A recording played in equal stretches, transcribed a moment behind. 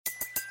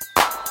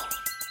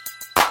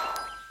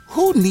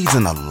Who needs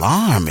an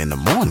alarm in the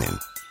morning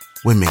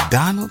when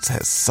McDonald's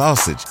has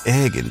sausage,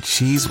 egg, and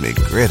cheese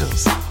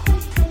McGriddles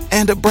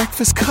and a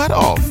breakfast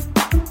cutoff?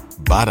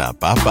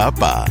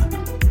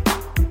 Ba-da-ba-ba-ba.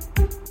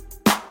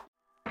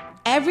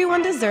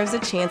 Everyone deserves a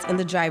chance in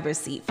the driver's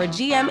seat. For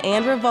GM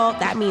and Revolt,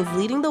 that means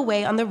leading the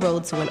way on the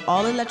road to an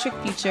all-electric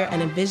future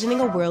and envisioning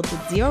a world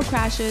with zero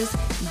crashes,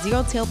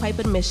 zero tailpipe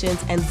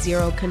emissions, and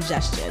zero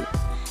congestion.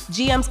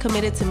 GM's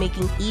committed to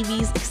making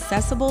EVs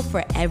accessible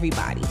for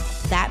everybody.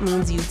 That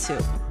means you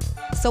too.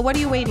 So what are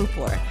you waiting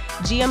for?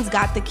 GM's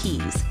got the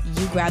keys.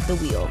 You grab the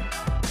wheel.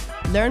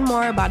 Learn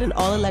more about an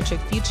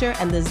all-electric future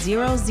and the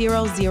 000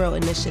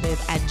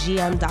 initiative at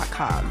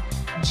gm.com.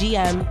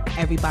 GM,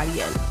 everybody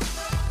in.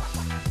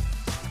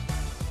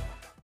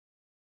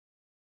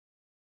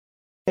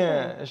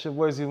 Yeah, it's your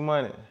boy Z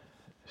Money.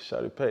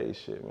 Shawty Pay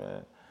shit,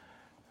 man.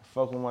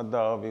 Fuck with my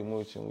dog, Big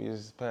Moochie, and we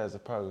just passed the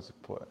progress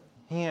report.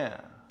 Yeah.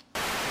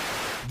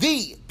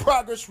 The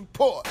Progress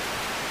Report.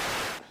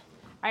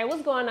 All right,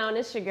 what's going on?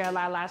 It's your girl,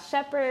 Lala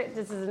Shepherd.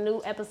 This is a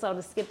new episode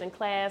of Skipped in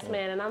Class,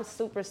 man, and I'm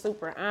super,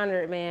 super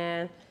honored,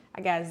 man.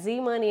 I got Z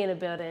Money in the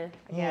building.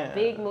 I got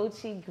Big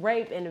Moochie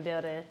Grape in the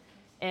building.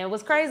 And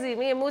what's crazy,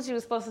 me and Moochie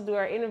was supposed to do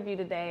our interview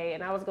today,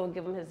 and I was gonna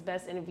give him his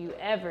best interview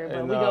ever,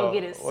 but we gonna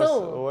get it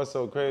soon. What's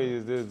so crazy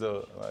is this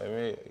though, like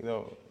me, you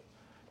know,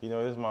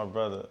 this is my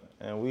brother,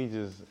 and we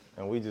just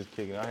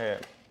kicking. I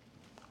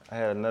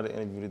had another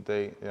interview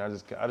today, and I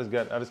just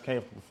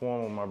came from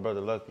performing with my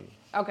brother Lucky.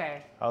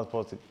 Okay. I was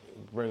supposed to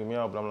bring me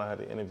out, but I'm not had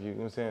the interview. You know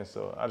what I'm saying?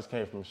 So I just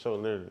came from a show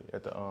literally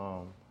at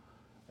the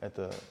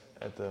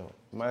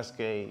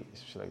Masquerade,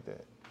 shit like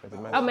that.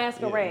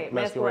 Masquerade. Yeah,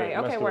 Masquerade.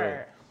 Okay,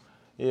 word.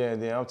 Yeah,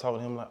 and then I'm talking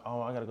to him like,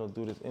 oh, I gotta go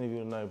do this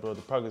interview tonight, bro.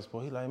 The progress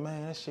report. He like,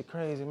 man, that shit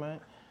crazy,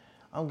 man.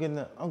 I'm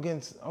getting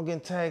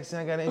tagged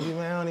saying I got an interview,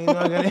 man. I don't even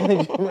know I got an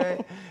interview,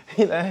 man.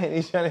 He like,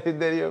 he's trying to hit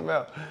that in your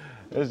mouth.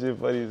 That shit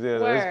funny as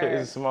hell.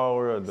 It's a small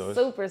world though.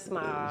 Super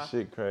small.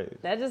 Shit crazy.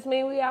 That just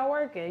means we out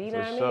working, you know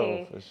what I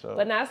mean? For sure.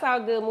 But now it's all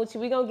good, Moochie.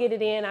 We gonna get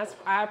it in.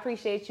 I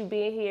appreciate you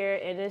being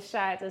here, and this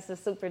shot, this is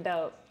super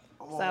dope.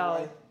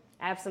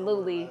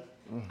 Absolutely.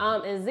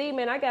 And Z,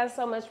 man, I got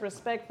so much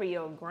respect for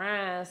your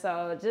grind.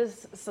 So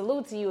just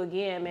salute to you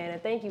again, man, and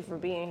thank you for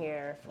being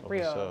here, for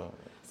real. For sure.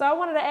 So I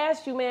wanted to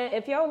ask you, man,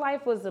 if your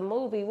life was a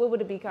movie, what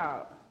would it be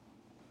called?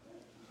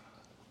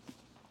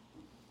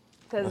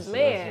 Because,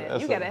 man,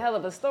 you got a hell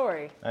of a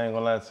story. I ain't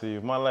gonna lie to you.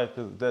 My life,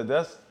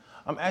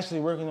 I'm actually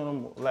working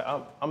on, like,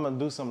 I'm gonna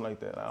do something like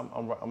that. I'm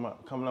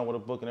coming out with a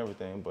book and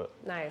everything, but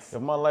nice.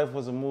 If my life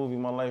was a movie,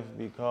 my life would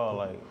be called,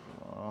 like,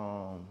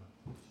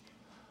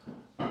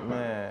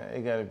 man,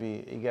 it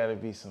gotta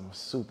be some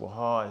super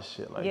hard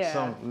shit, like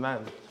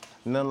nothing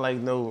like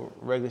no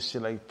regular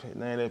shit like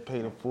none of that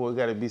paid in full. It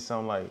gotta be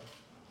something like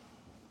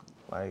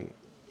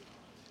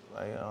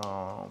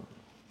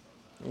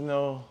you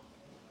know,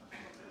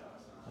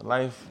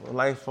 life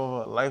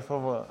of a.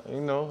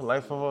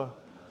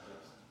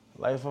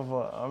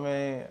 I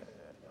mean,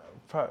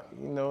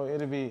 you know,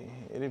 it'd be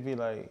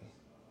like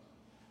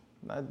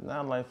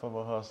not life of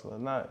a hustler,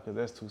 not because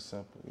that's too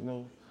simple, you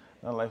know.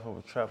 Not life of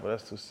a trapper,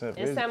 that's too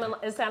simple. It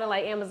sounded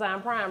like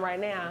Amazon Prime right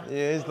now.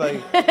 Yeah, it's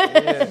like,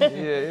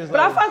 it's but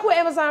like. I fuck with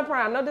Amazon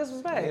Prime, no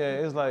disrespect.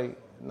 Yeah, it's like,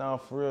 no,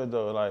 for real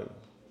though, like,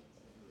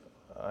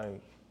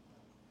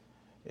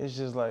 it's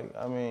just like,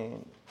 I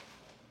mean,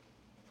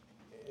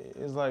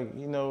 it's like,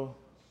 you know,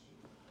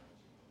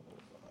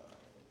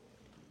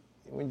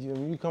 when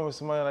you come with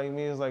somebody like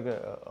me, it's like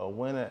a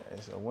winner,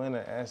 it's a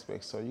winner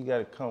aspect, so you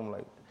gotta come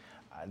like,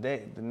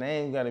 the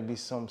name got to be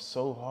something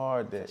so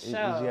hard that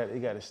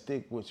it got to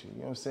stick with you. You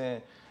know what I'm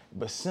saying?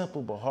 But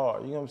simple but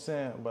hard. You know what I'm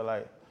saying? But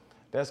like,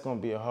 that's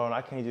gonna be a hard.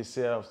 I can't just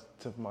say it off the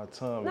tip of my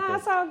tongue. No,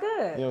 it's all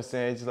good. You know what I'm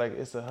saying? It's just like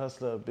it's a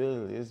hustler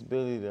ability. It's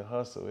ability to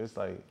hustle. It's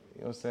like, you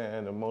know what I'm saying?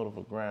 And the motive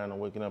of grind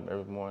and waking up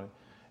every morning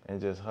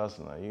and just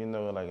hustling. You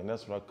know, like, and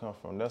that's where I come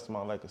from. That's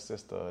my like a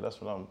sister. That's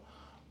what I'm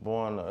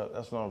born.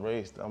 That's what I'm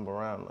raised. I'm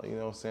around. You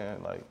know what I'm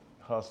saying? Like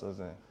hustlers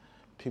and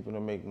people that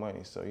make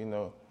money. So you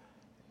know.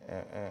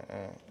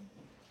 And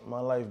my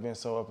life been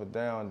so up and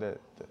down that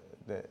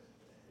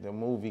the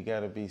movie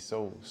gotta be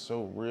so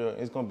real.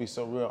 It's gonna be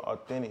so real,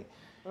 authentic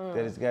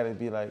that it's gotta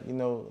be like, you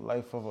know,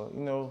 life of a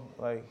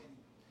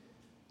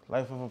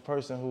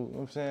person who, you know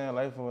what I'm saying,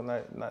 life of a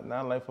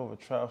not life of a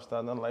trap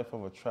star, not life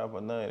of a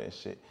trapper, none of that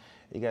shit.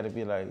 It gotta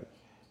be like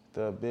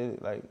the ability,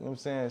 like, you know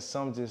what I'm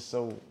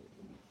saying,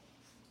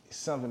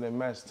 something that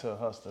matches to a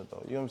hustler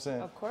though. You know what I'm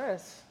saying? Of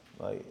course.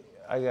 Like,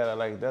 I gotta,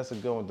 like, that's a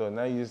good one though.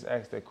 Now you just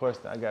asked that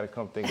question, I gotta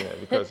come think of that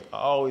because I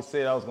always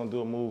said I was gonna do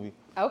a movie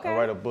and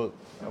write a book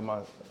of my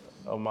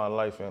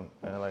life and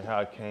like how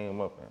I came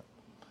up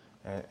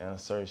and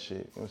certain shit.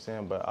 You know what I'm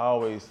saying? But I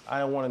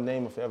didn't want to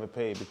name it Forever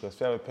Paid because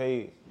Forever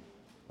Paid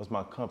was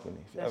my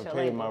company. Forever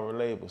Paid my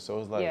label.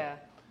 So it's like,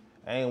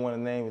 I ain't want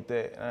to name it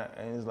that.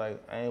 And it's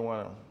like, I ain't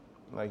want to,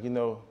 like, you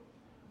know,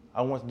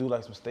 I want to do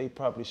like some state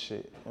property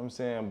shit. You know what I'm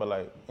saying? But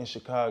like in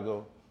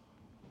Chicago,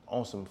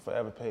 on some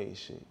Forever Paid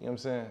shit. You know what I'm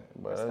saying?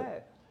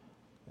 But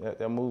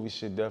that movie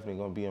shit definitely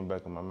gonna be in the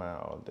back of my mind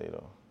all day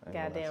though.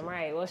 Goddamn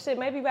right. Well, shit,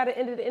 maybe by the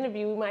end of the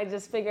interview, we might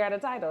just figure out a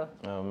title.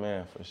 Oh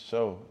man, for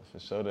sure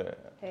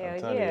that. Hell I'm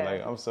telling you, yeah.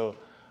 like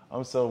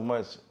I'm so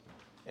much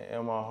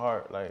in my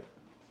heart, like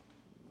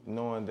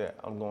knowing that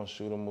I'm gonna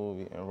shoot a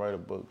movie and write a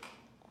book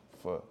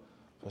for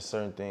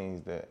certain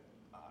things that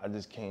I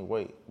just can't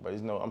wait. But you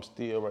know, I'm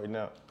still working,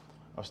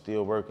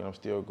 I'm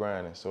still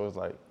grinding. So it's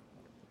like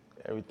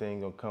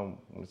everything gonna come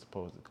when it's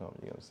supposed to come.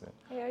 You know what I'm saying?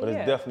 Hell but yeah.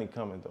 It's definitely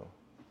coming though.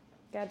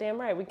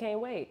 Goddamn right, we can't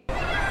wait.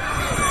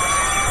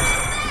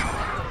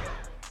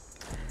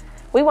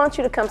 We want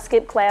you to come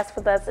skip class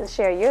with us and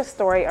share your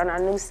story on our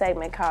new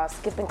segment called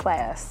Skipping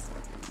Class.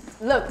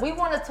 Look, we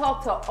want to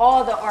talk to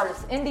all the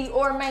artists, indie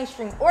or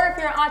mainstream, or if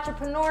you're an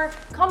entrepreneur,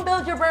 come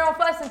build your brand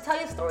with us and tell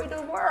your story to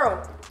the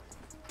world.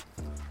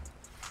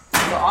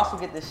 You'll also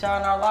get the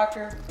shot in our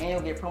locker, and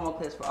you'll get promo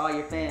clips for all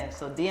your fans.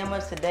 So DM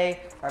us today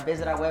or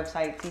visit our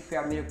website,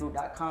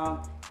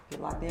 tprmediagroup.com.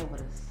 Get locked in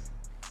with us.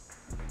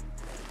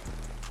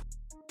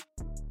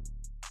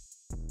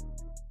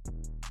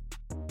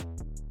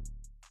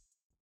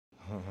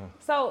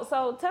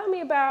 So tell me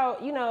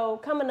about, you know,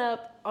 coming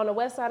up on the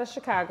west side of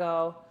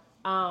Chicago,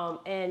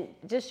 and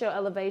just your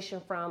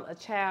elevation from a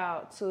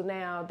child to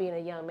now being a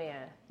young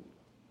man.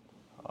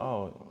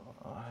 Oh,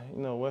 you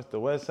know, the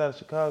west side of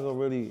Chicago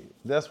really,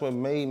 that's what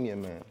made me a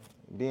man.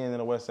 Being in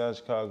the west side of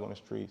Chicago on the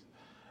streets,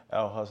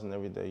 out hustling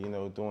every day, you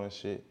know, doing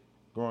shit,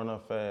 growing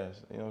up fast,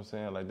 you know what I'm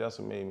saying? Like, that's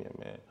what made me a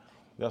man.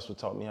 That's what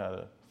taught me how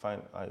to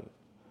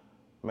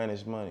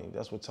manage money.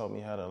 That's what taught me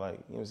how to, like,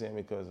 you know what I'm saying?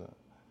 Because,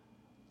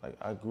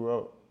 I grew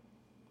up,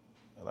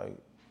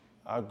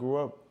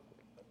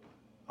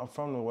 I'm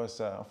from the west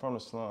side, I'm from the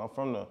slum,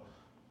 from the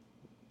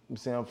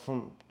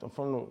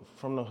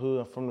hood,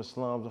 I'm from the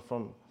slums,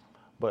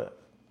 but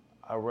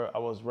I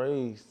was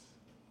raised,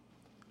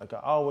 like I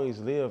always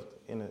lived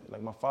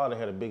like my father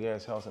had a big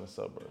ass house in the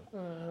suburbs.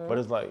 Mm-hmm. But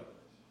it's like,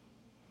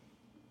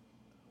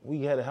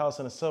 we had a house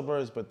in the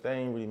suburbs, but that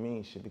ain't really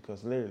mean shit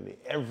because literally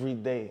every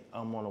day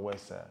I'm on the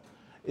west side.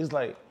 It's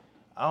like,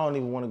 I don't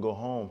even want to go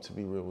home, to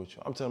be real with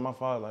you. I'm telling my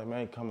father, like, man,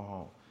 I ain't coming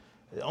home.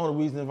 The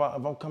only reason if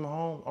I'm coming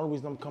home,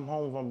 I'm coming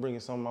home if I'm bringing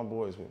some of my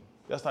boys with me.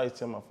 That's how I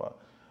tell my father.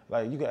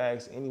 Like, you can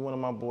ask any one of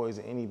my boys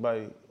or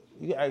anybody,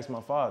 you can ask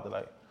my father,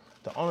 like,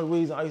 the only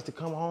reason I used to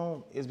come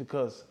home is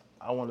because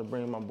I wanted to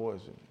bring my boys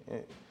with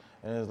me.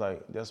 And it's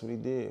like, that's what he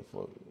did.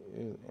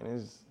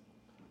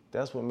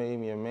 That's what made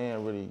me a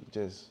man, really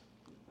just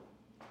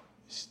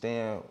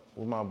stand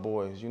with my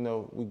boys. You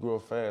know, we grew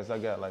up fast. I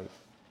got like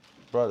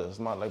brothers,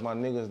 my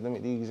niggas,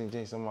 these ain't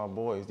just some of my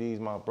boys, these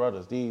my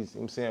brothers, these,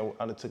 you know what I'm saying,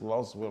 I done took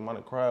losses with them, I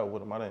done cried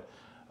with them, I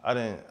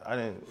done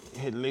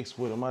hit licks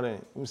with them, I done, you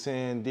know what I'm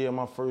saying, did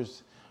my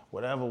first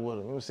whatever with them,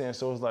 you know what I'm saying,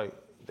 so it's like,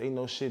 they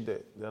know shit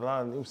that a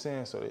lot of, you know what I'm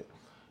saying, so that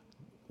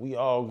we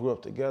all grew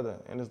up together,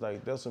 and it's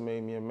like, that's what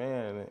made me a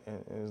man,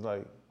 and it's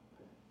like,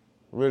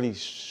 really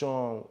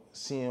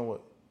seeing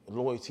what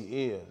loyalty is,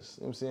 you know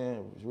what I'm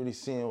saying, really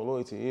seeing what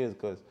loyalty is,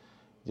 because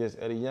just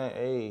at a young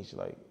age,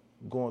 like,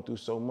 going through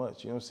so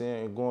much, you know what I'm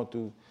saying? Going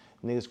through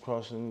niggas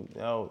crossing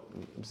out, you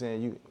know what I'm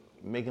saying? You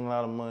making a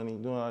lot of money,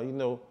 doing a lot, you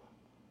know,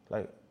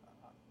 like,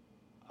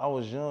 I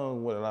was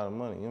young with a lot of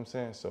money, you know what I'm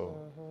saying? So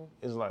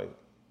it's like,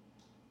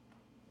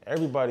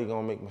 everybody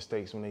gonna make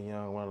mistakes when they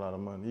young with a lot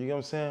of money. You know what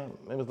I'm saying?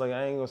 It was like,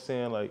 I ain't gonna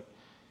say like,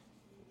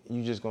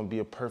 you just gonna be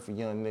a perfect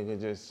young nigga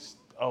just,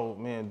 oh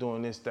man,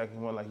 doing this,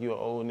 stacking one, like you an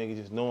old nigga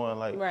just knowing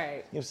like, right. You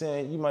know what I'm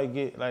saying? You might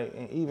get like,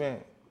 and even,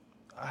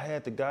 I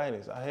had the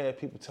guidance. I had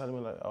people telling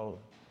me like, oh,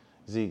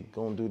 Z,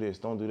 don't do this,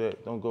 don't do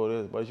that, don't go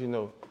this. But you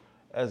know,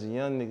 as a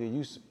young nigga,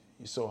 you're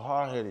so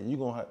hard-headed, you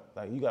gonna have,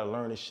 like, you gotta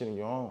learn this shit on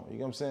your own. You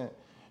know what I'm saying?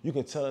 You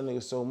can tell a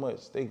nigga so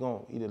much, they gonna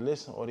either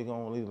listen or they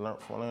gonna learn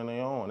on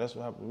their own. That's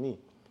what happened to me.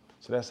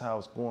 So that's how I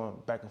was going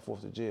back and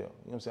forth to jail. You know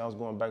what I'm saying? I was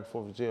going back and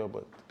forth to jail,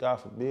 but God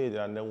forbid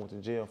that I never went to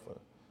jail for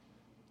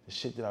the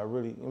shit that I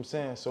really, you know what I'm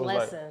saying? So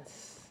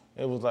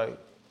it was like,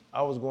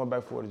 I was going back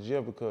and forth to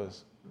jail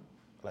because,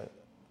 like,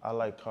 I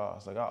like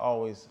cars. Like, I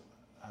always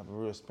have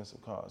real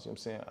expensive cars. You know what I'm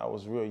saying? I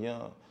was real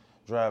young,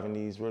 driving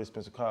these really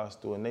expensive cars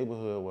through a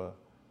neighborhood where,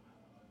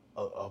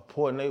 a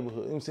poor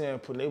neighborhood, you know what I'm saying? A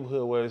poor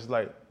neighborhood where it's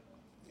like,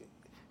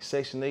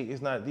 Section 8,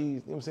 it's not these, you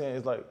know what I'm saying?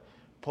 It's like,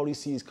 police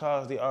sees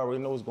cars, they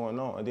already know what's going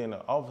on. And then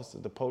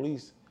the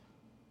police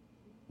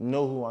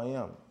know who I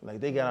am. Like,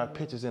 they got our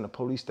pictures in the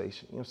police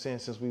station. You know what I'm saying?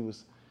 Since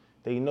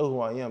they know who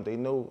I am. They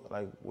know,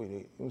 like, you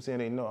know what I'm saying?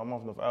 They know I'm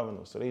off North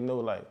Avenue. So they know,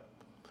 like,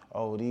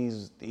 oh,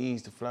 these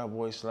the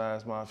Flatboy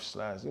Slides, Mafia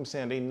Slides. You know what I'm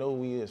saying? They know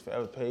who he is,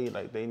 forever paid,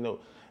 like, they know.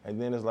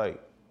 And then it's like,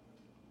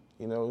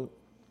 you know,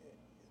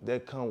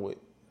 that come with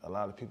a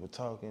lot of people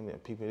talking,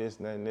 and people this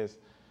and that and this.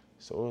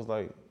 So it was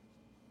like,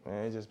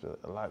 man, it's just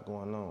a lot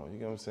going on, you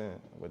know what I'm saying?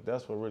 But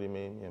that's what really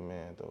made me a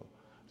man, though,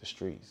 the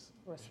streets.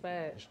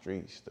 Respect. The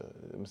streets, you know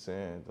what I'm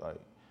saying? Like,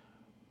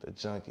 the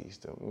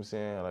junkies, you know what I'm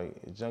saying? Like,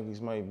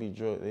 junkies might be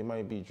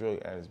drug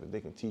addicts, but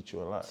they can teach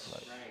you a lot.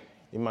 Like,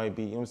 it might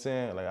be, you know what I'm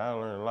saying? Like, I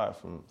learned a lot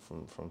from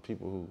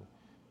people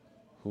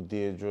who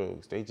did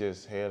drugs. They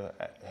just had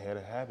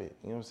a habit,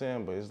 you know what I'm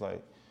saying? But it's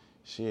like,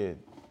 shit,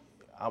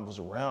 I was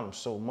around them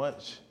so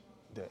much,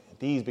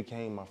 these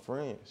became my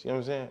friends. You know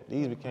what I'm saying?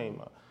 These became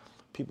my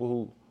people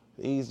who.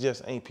 These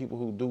just ain't people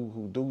who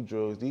do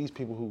drugs. These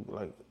people who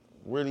like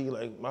really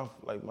like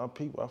my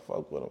people. I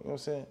fuck with them. You know what I'm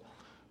saying?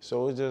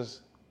 So it's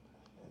just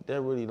that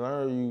really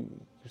learn you. You know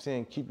what I'm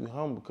saying, keep you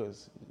humble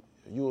because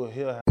you will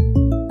hear.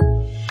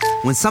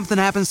 When something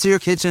happens to your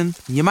kitchen,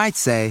 you might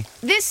say,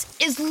 "This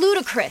is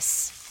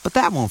ludicrous." But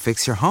that won't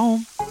fix your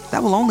home.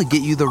 That will only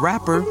get you the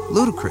rapper,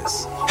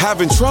 Ludacris.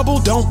 Having trouble?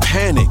 Don't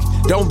panic.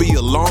 Don't be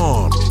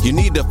alarmed. You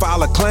need to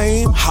file a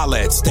claim?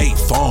 Holla at State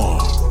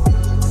Farm.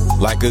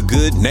 Like a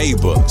good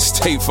neighbor,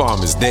 State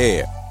Farm is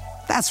there.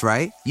 That's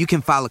right. You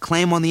can file a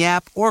claim on the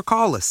app or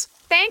call us.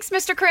 Thanks,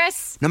 Mr.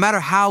 Chris. No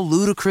matter how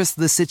ludicrous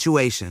the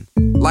situation,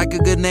 like a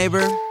good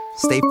neighbor,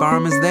 State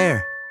Farm is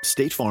there.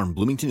 State Farm,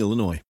 Bloomington,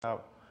 Illinois.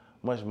 How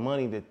much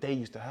money that they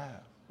used to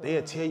have.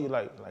 They'll tell you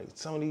like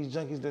some of these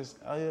junkies that's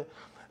out here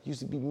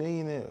used to be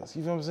millionaires.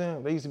 You know what I'm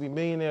saying? They used to be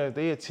millionaires.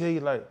 They'll tell you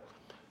like,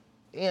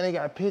 and they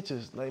got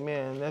pictures. Like,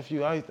 man,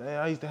 nephew, I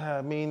used to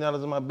have $1 million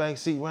in my back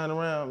seat running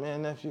around,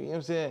 man, nephew, you know what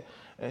I'm saying?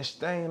 And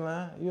staying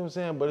line, you know what I'm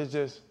saying? But it's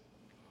just,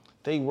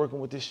 they working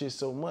with this shit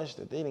so much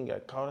that they didn't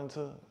get caught into,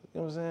 you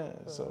know what I'm saying?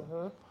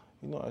 So,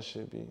 you know I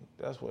should be.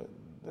 That's what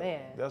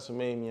That's what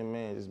made me a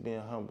man, just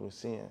being humble,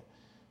 seeing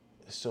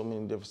so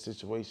many different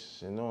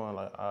situations and knowing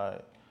like, all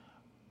right,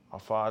 my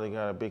father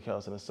got a big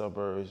house in the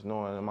suburbs,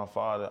 knowing that my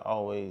father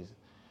always,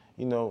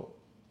 you know,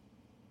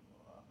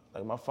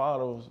 like my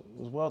father was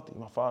wealthy.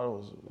 My father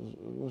was you know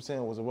what I'm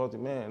saying, was a wealthy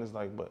man. It's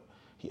like, but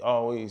he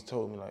always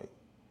told me like,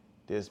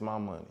 this is my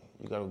money.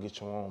 You gotta get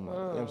your own money.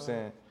 You know what I'm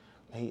saying?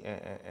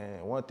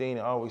 And one thing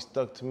that always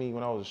stuck to me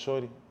when I was a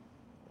shorty,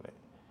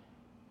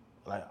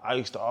 like I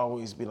used to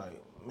always be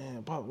like,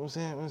 man, Pop, you know what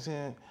I'm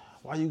saying?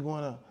 Why you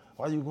going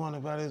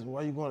about this?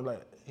 Why you going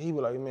like, he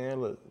was like,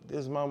 man, look, this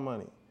is my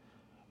money.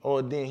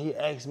 Or then he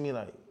asked me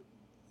like,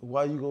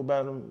 why you go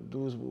about them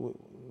dudes with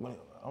money?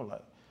 I'm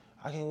like,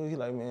 I can't, he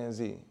like, man,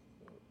 Z,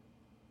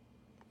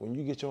 when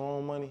you get your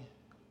own money,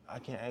 I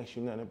can't ask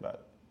you nothing about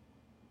it.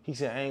 He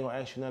said, I ain't gonna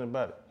ask you nothing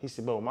about it. He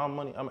said, but with my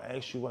money, I'm gonna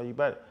ask you why you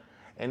about it.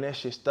 And that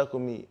shit stuck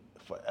with me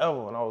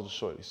forever when I was a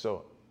shorty.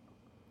 So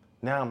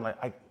now I'm like,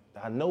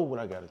 I know what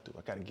I gotta do.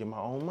 I gotta get my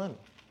own money.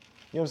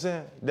 You know what I'm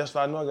saying? That's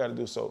what I know I gotta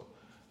do. So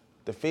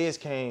the feds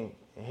came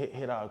and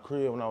hit our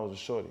crib when I was a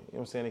shorty. You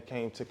know what I'm saying? They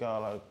came, took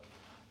all on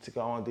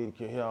day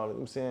to hit all, you know what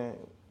I'm saying?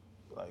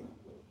 Like,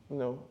 you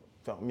know,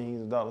 found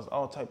millions of dollars,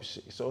 all type of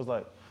shit. So it's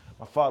like,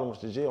 my father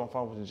went to jail.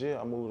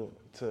 I moved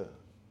to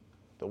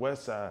the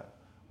west side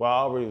where I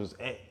already was at.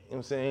 You know what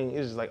I'm saying?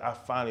 It's just like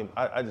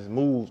I just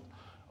moved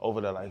over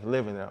there, like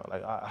living there.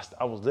 Like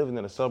I was living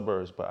in the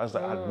suburbs, but I was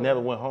like, I never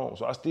went home.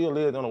 So I still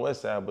lived on the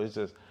west side, but it's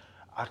just,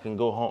 I can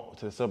go home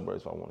to the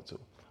suburbs if I wanted to.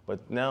 But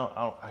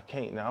now I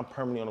can't. Now I'm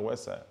permanently on the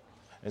west side.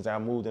 And so I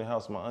moved in the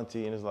house with my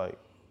auntie, and it's like,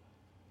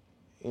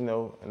 you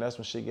know, and that's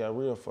when shit got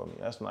real for me.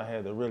 That's when I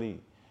had to really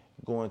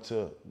go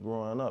into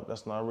growing up.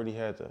 That's when I really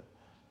had to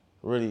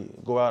really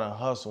go out and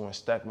hustle and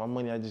stack my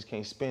money. I just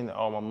can't spend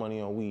all my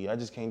money on weed. I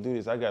just can't do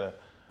this.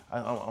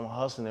 I'm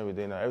hustling every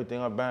day now.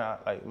 Everything I buy,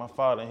 like my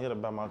father ain't here to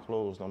buy my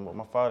clothes no more.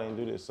 My father ain't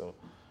do this, so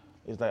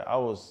it's like I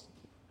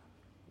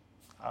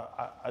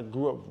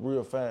grew up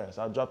real fast.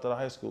 I dropped out of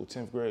high school,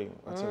 10th grade.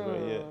 My 10th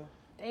grade, yeah.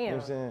 Damn. You know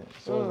what I'm saying?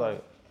 So it's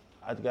like,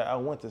 I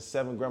went to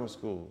 7 grammar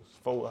schools,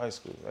 4 high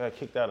schools. I got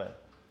kicked out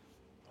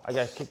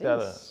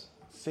of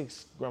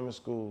 6 grammar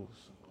schools.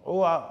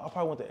 Oh, I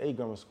probably went to 8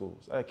 grammar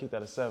schools. I got kicked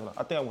out of 7.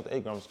 I think I went to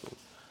 8 grammar schools.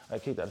 I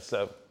got kicked out of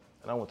 7,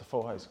 and I went to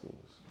 4 high schools.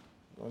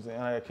 You know what I'm saying?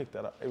 And I got kicked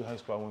out of every high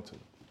school I went to.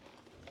 Wow.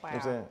 You know what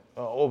I'm saying?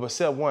 But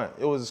except one.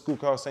 It was a school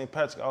called St.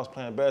 Patrick. I was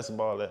playing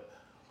basketball there.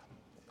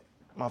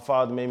 My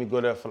father made me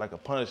go there for like a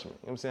punishment.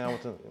 You know what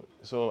I'm saying?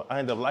 So I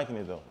ended up liking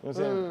it though. You know what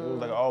I'm saying? It was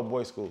like an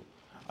all-boys school.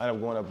 I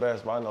ended up going to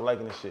basketball. I ended up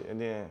liking this shit. And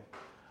then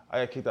I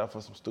got kicked out for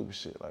some stupid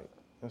shit. Like, you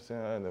know what I'm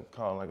saying? I ended up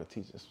calling like a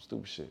teacher, some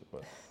stupid shit.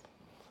 But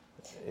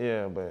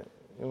yeah, but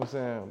you know what I'm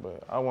saying?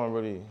 But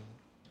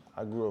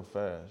I grew up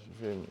fast, you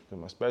feel me? Cause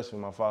especially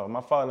my father.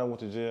 My father never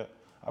went to jail,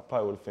 I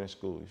probably would have finished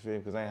school, you feel me?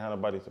 Because I ain't had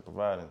nobody to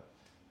provide and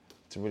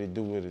to really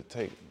do what it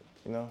take,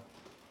 you know?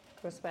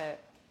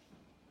 Respect.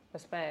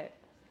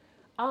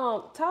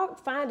 Talk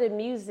finding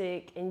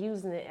music and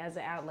using it as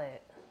an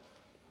outlet.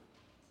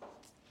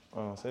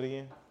 Say it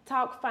again?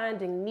 Talk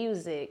finding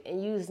music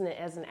and using it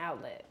as an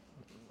outlet.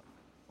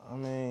 I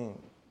mean,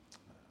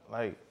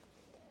 like,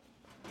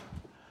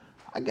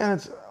 I got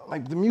into,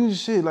 like, the music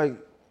shit, like,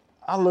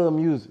 I love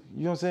music,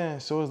 you know what I'm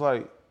saying? So it's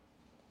like,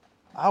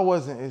 I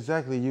wasn't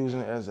exactly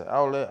using it as an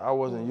outlet. I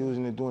wasn't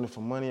using it, doing it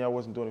for money. I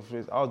wasn't doing it for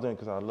this. I was doing it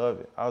because I love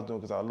it. I was doing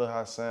it because I love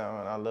how it sounds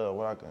and I love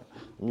what the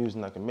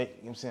music I can make. You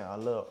know what I'm saying?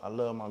 I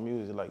love my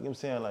music. Like, you know what I'm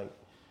saying? Like,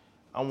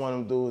 I'm one of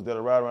them dudes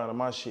that'll ride around to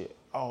my shit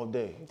all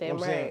day. Damn, you know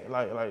what I'm saying?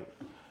 Like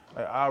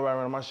I ride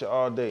around to my shit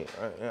all day.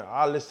 And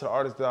I listen to the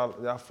artists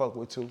that I fuck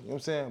with too. You know what I'm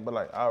saying? But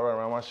like, I ride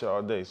around my shit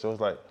all day. So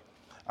it's like,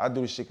 I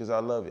do this shit because I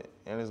love it.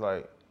 And it's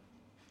like,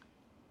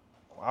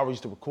 I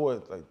used to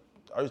record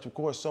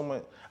so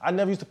much. I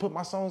never used to put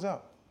my songs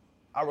out.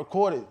 I used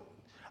to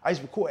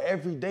record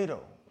every day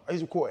though. I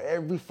used to record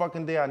every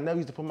fucking day. I never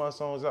used to put my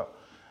songs out.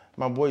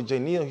 my boy Jay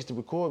Neal used to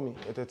record me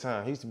at that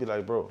time. He used to be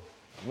like, bro,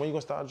 when you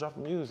gonna start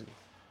dropping music?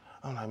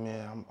 I'm like,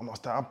 man, I'm gonna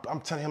start.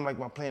 I'm telling him like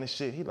my plan and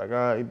shit. He like,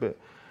 all right, bet.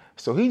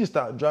 So he just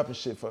started dropping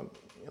shit for me.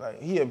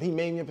 Like he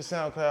made me up a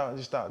SoundCloud and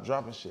just started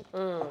dropping shit.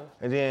 And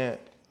then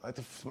like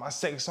my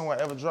second song I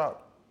ever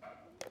dropped,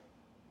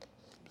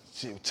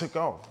 shit took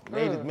off.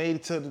 Made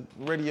it to the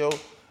radio.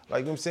 Like, you know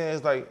what I'm saying?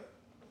 It's like,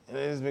 and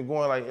it's been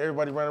going like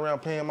everybody running around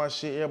playing my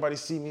shit. Everybody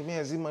see me,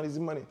 man, Z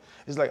Money.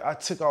 It's like I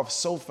took off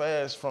so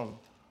fast from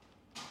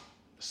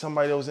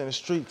somebody that was in the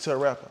street to a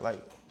rapper. Like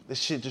the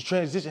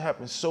transition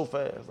happened so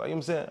fast. Like, you know what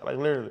I'm saying? Like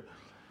literally.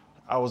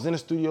 I was in the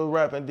studio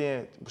rapping,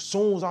 then as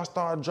soon as I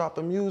started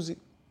dropping music,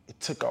 it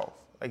took off.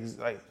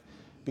 Like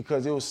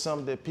because it was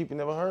something that people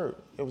never heard.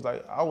 It was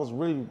like I was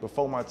really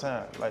before my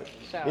time. Like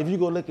if you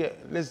go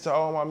listen to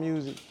all my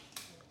music,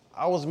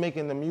 I was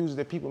making the music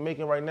that people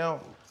making right now,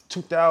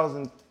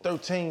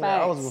 2013.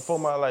 I was before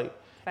my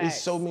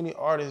It's so many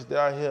artists that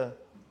I hear,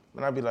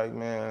 and I be like,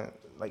 man,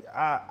 like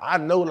I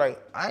know like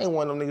I ain't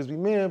one of them niggas be,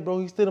 man, bro,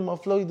 he still in my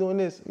flow, he doing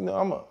this. You know,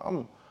 I'm a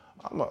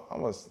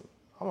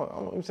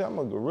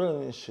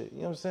gorilla and shit.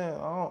 You know what I'm saying?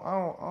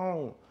 I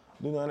don't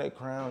do none of that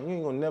crying. You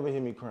ain't gonna never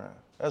hear me crying.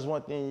 That's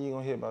one thing you ain't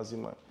gonna hear about Z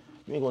Money.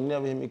 You ain't gonna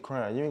never hear me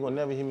crying. You ain't gonna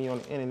never hear me on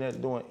the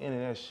internet doing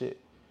internet shit.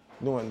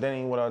 That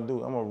ain't what I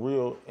do. I'm a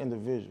real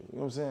individual. You know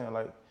what I'm saying?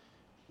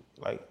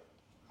 Like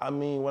I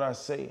mean what I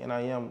say, and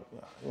I am. You know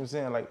what I'm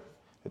saying? Like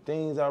the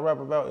things I rap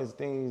about is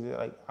things that,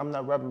 like, I'm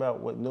not rapping about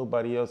what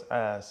nobody else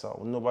eyes saw,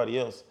 what nobody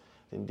else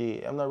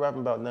did. I'm not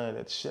rapping about none of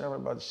that shit. I'm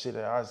rapping about the shit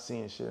that I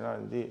seen, shit that I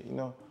did. You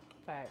know?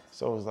 Facts.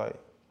 So it's like,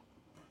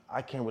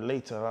 I can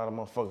relate to a lot of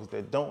motherfuckers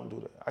that don't do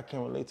that. I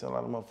can relate to a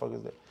lot of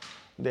motherfuckers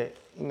that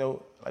you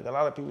know, like a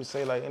lot of people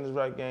say, like, in this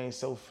rap game,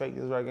 so fake,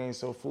 this rap game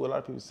so full. A lot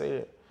of people say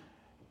that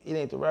it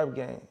ain't the rap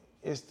game.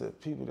 It's the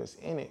people that's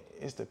in it.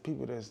 It's the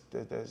people that's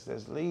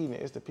leading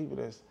it. It's the people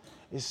it's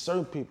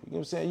certain people. You know what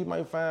I'm saying? You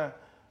might find,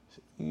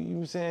 you know what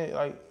I'm saying?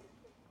 Like,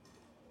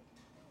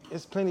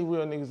 it's plenty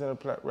real niggas in the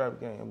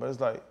rap game, but it's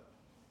like,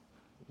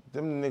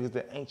 them niggas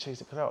that ain't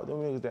chasing clout, them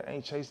niggas that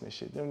ain't chasing the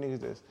shit, them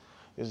niggas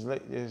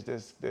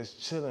that's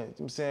chilling, you know what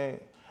I'm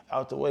saying,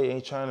 out the way,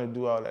 ain't trying to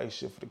do all that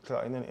shit for the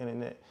clout, and then the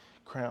internet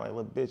crying like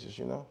little bitches,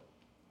 you know?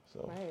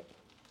 So. Right.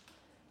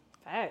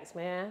 Facts,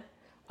 man.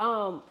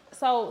 So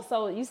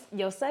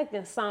your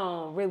second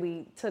song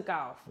really took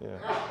off. Yeah.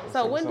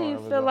 So when do you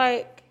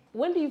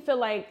feel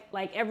like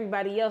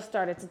everybody else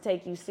started to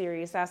take you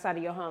serious outside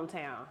of your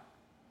hometown?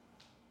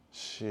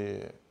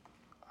 Shit.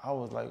 I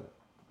was like,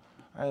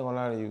 I ain't gonna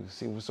lie to you.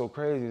 See, what's so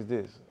crazy is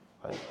this.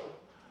 Like,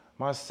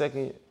 my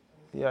second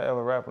year I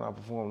ever rapping, I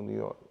performed in New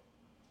York.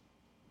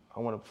 I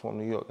went to perform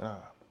in New York and I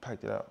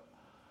packed it out.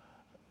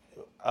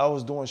 I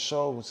was doing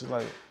shows,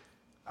 like,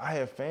 I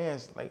had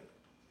fans, like,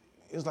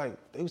 it's like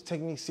they was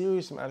taking me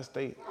serious from out of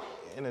state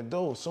in the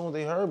door as soon as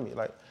they heard me.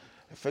 Like,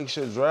 Fake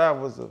Shit Drive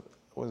was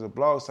a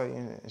blog site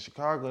in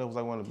Chicago. It was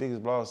like one of the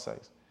biggest blog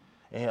sites.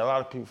 And had a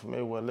lot of people from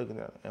everywhere looking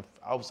at it. And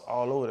I was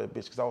all over that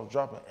bitch because I was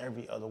dropping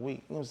every other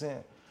week. You know what I'm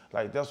saying?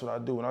 Like, that's what I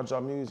do. When I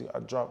drop music, I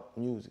drop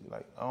music.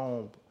 Like, I don't, you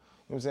know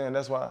what I'm saying?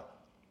 That's why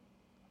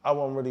I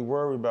wasn't really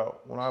worried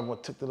about when I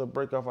took the little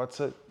break off I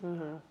took.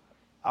 Mm-hmm.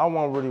 I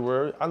wasn't really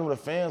worried. I knew the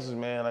fans was,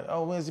 man, like,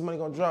 oh, when's the money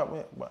gonna drop,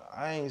 man? But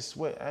I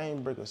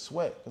ain't break a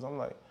sweat, because I'm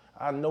like,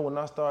 I know when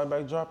I start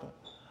back dropping,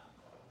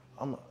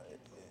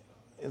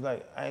 it's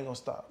like, I ain't gonna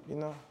stop, you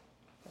know?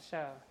 For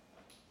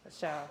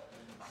sure.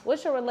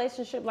 What's your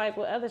relationship like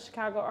with other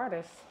Chicago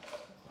artists?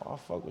 I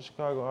fuck with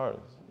Chicago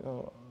artists, you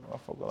know? I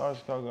fuck with a lot of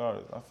Chicago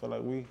artists. I feel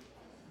like we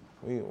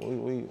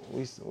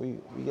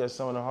got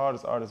some of the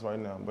hardest artists right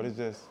now, but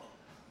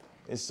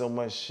it's so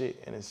much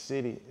shit in the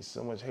city, it's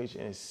so much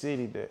hatred in the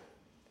city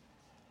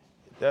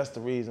that's the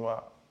reason why,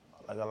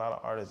 like, a lot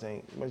of artists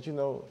ain't. But you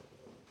know,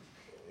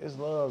 it's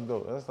love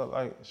though. That's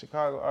like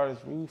Chicago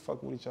artists, we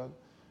fuck with each other. You know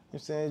what I'm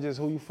saying? Just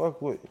who you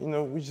fuck with. You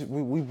know,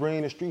 we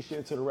bring the street shit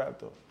into the rap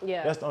though.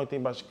 Yeah. That's the only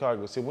thing about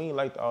Chicago. See, we ain't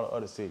like all the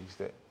other cities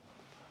that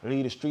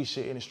leave the street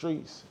shit in the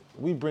streets.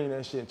 We bring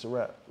that shit into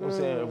rap. You know what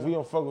I'm saying? If we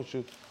don't fuck with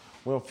you,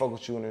 we don't fuck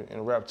with you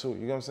in rap too. You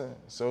know what I'm saying?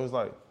 So it's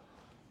like,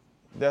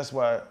 that's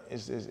why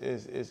it's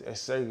as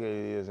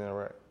segregated it is in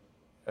rap.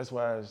 That's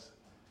why it's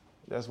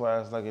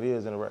like it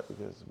is in the rap,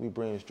 because we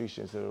bring the street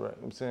shit into the rap.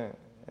 You know what I'm saying?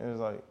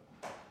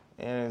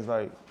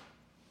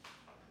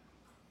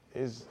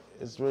 It's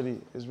really,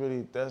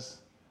 that's,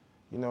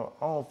 you know,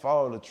 I don't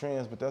follow the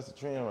trends, but that's the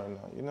trend right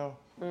now, you know?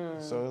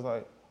 So it's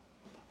like,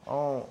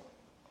 I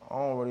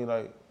don't really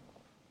like,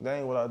 that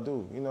ain't what I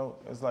do, you know?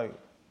 It's like,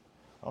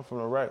 I'm from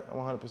the rack, I'm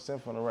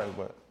 100% from the rack,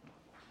 but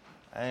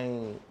I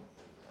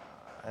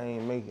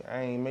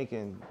ain't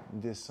making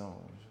diss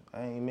songs.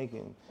 I ain't making,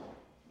 you know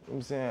what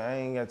I'm saying? I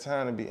ain't got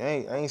time to be,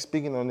 I ain't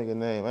speaking no nigga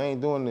name. I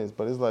ain't doing this,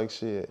 but it's like,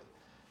 shit,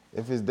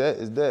 if it's that,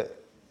 it's that.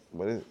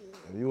 But if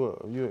you're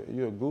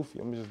a goofy,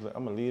 I'm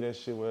gonna leave that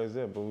shit where it's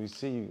at. But we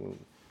see you,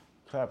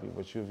 clap you.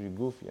 But if you're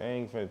goofy, I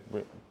ain't finna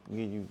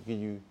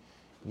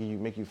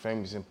make you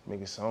famous and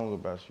make a song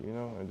about you, you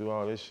know, and do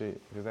all this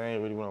shit. Because that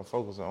ain't really what I'm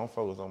focused on. I'm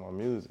focused on my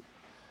music.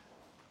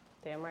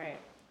 Damn right.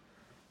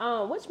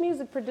 Which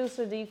music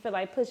producer do you feel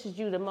like pushes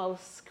you the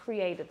most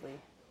creatively?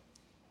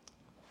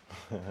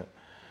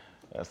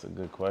 That's a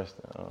good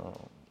question.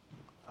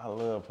 I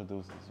love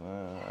producers,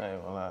 man. I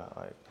ain't gonna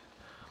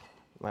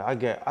lie.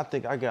 I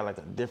think I got like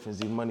a different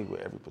Z Money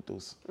with every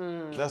producer.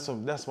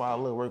 That's why I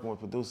love working with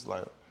producers.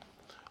 Like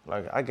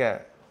I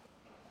got,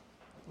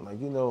 like,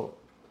 you know,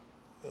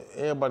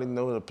 everybody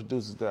know the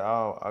producers that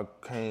I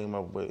came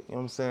up with. You know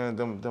what I'm saying?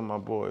 Them my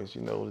boys.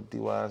 You know, the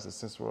DYs, the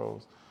Sense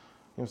Rolls.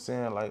 You know what I'm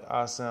saying? Like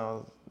our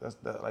sound,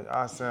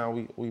 our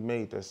sound. We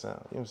made that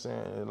sound. You know what I'm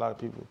saying? And a lot of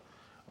people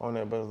on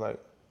that, but it's like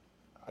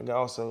I got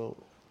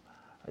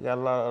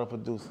a lot of other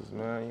producers,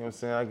 man. You know what I'm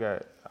saying?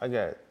 I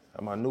got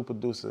my new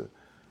producer,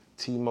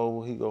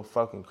 T-Mobile. He go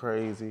fucking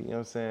crazy. You know what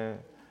I'm saying?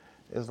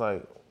 It's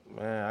like,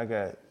 man, I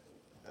got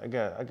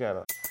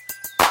a.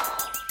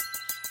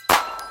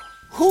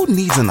 Who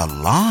needs an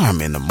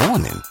alarm in the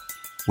morning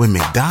when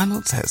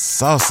McDonald's has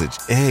sausage,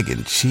 egg,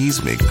 and cheese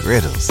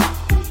McGriddles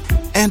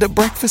and a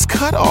breakfast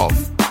cutoff?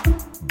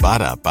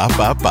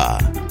 Ba-da-ba-ba-ba.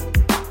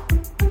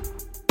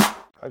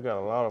 I got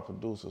a lot of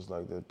producers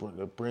like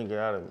that bring it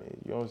out of me.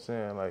 You know what I'm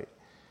saying? Like,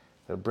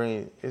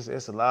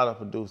 it's a lot of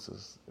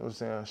producers. You know what I'm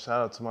saying?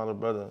 Shout out to my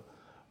little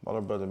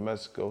brother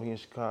Mexico. He in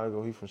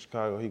Chicago. He from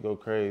Chicago. He go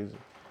crazy.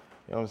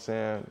 You know what I'm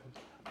saying?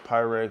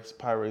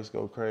 Pyrex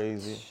go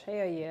crazy.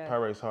 Hell yeah.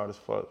 Pyrex hard as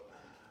fuck.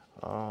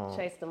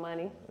 Chase the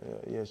money.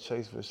 Yeah,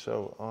 Chase for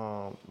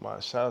sure. My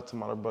shout out to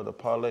my little brother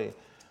Parlay.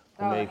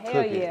 Oh,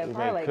 hell yeah,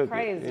 Parlay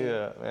crazy.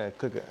 Yeah, man,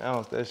 cook an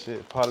ounce, that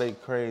shit. Parlay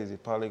crazy,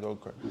 Parlay go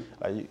crazy.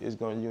 Like,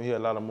 you hear a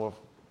lot of more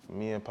from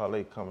me and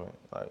Parlay coming.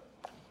 Like,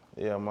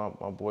 yeah, my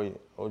boy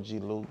OG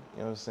Luke, you know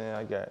what I'm saying?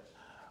 I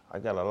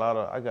got a lot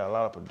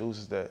of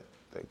producers that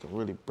can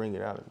really bring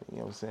it out of me, you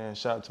know what I'm saying?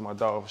 Shout out to my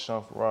dog,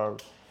 Sean Ferrari.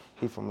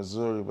 He from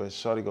Missouri, but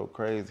Shawty go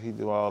crazy. He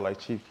do all like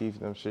Chief Keef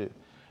and them shit.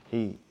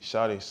 He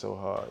Shawty so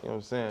hard, you know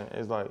what I'm saying?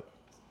 It's like,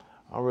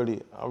 I'm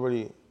really,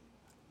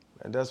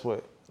 and that's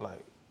what,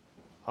 like,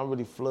 I'm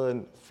really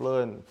flooding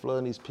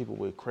these people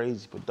with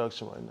crazy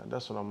production right now.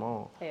 That's what I'm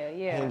on. Hell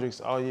yeah.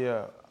 Hendrix, oh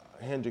yeah,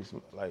 Hendrix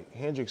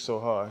so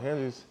hard.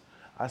 Hendrix,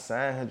 I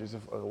signed Hendrix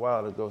a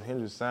while ago.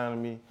 Hendrix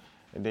signed me,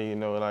 and then, you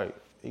know, like,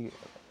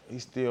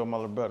 he's still my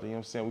little brother, you know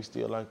what I'm saying? We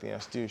still like that. I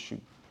still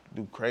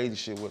do crazy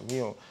shit with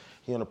him.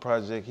 He on the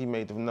project. He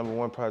made the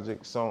 #1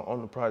 project song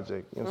on the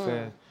project, you know what I'm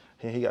saying?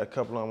 And he got a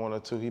couple on 1 or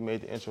 2. He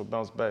made the intro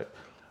bounce back.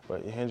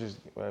 But Hendrix,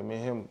 like, me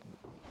and him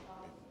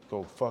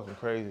go fucking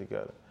crazy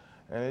together.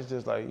 And it's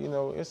just like, you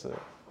know, and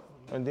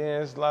then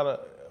there's a lot of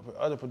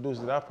other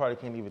producers that I probably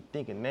can't even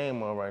think a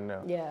name on right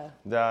now. Yeah.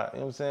 That, you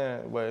know what I'm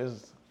saying? But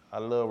I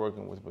love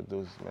working with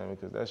producers, man,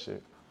 because that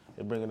shit,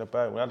 they bring it up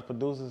out. Without the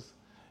producers,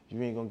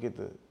 you ain't gonna get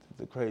the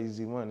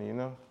crazy money, you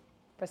know?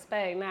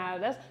 Respect. Now,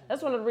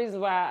 that's one of the reasons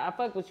why I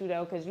fuck with you,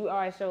 though, because you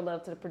always show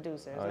love to the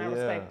producers, and I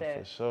respect that.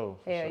 For sure.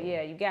 Hell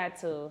yeah, you got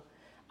to.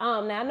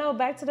 Now, I know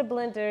Back to the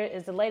Blender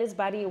is the latest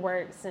body of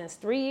work since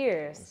 3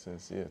 years.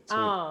 Since,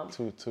 yeah,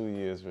 two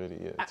years, really,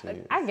 yeah, 2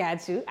 years. I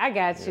got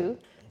you.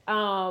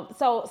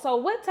 So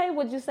what tape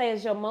would you say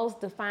is your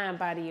most defined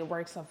body of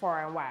work so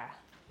far, and why?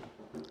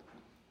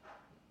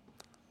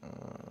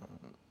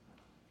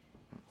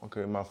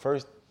 Okay,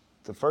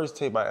 the first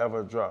tape I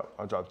ever dropped,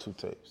 I dropped 2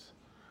 tapes.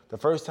 The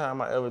first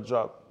time I ever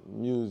dropped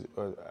music,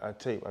 I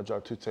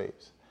dropped 2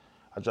 tapes.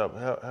 I dropped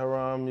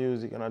Heron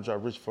Music and I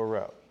dropped Rich for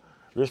Rap.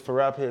 Rich for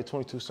Rap had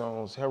 22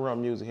 songs,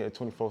 Heron Music had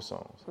 24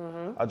 songs.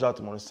 I dropped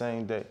them on the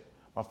same day.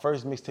 My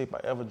first mixtape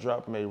I ever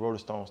dropped made Rolling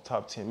Stone's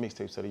top 10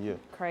 mixtapes of the year.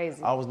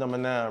 Crazy. I was number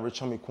 9,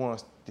 Rich Homie Quan,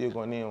 Still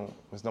Going In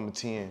was number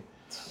 10.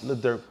 Lil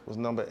Durk was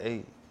number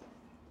 8.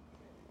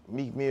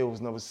 Meek Mill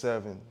was number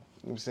 7. You know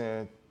what I'm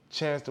saying?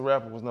 Chance the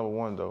Rapper was number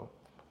 1 though.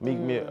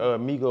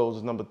 Migos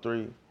was number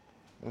 3. You know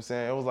what I'm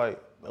saying? It was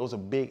like,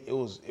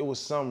 it was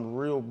something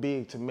real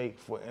big to make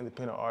for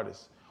independent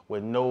artists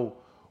with no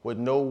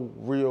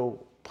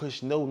real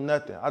push, no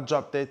nothing. I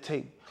dropped that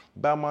tape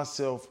by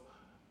myself,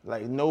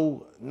 like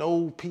no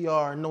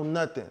PR, no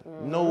nothing,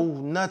 no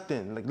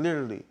nothing, like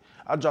literally.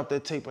 I dropped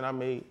that tape and I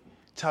made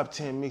top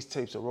 10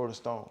 mixtapes of Rolling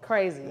Stone.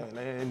 Crazy.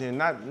 And then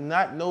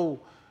not no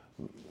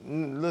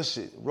little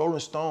shit, Rolling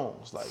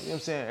Stones, like, you know what I'm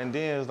saying? And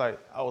then it's like,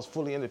 I was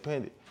fully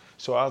independent.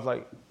 So I was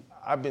like,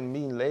 I've been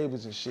meeting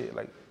labels and shit,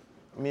 like,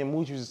 me and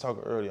Moochie was just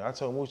talking earlier. I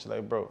told Moochie,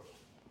 like, bro,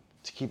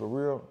 to keep it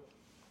real,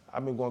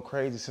 I've been going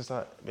crazy since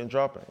I've been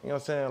dropping. You know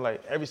what I'm saying?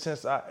 Like, ever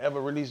since I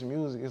ever released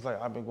music, it's like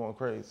I've been going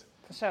crazy.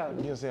 For sure. You know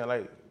what I'm saying?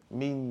 Like,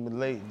 meeting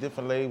with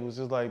different labels,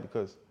 just like,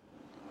 because,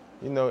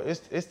 you know,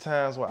 it's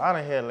times where I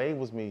done had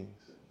labels meetings.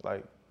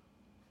 Like,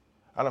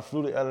 I done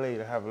flew to LA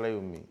to have a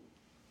label meeting.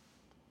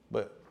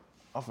 But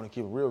I'm finna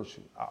keep it real with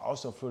you. I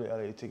also flew to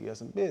LA to take care of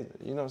some business.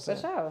 You know what I'm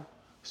saying? For sure.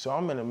 So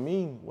I'm in a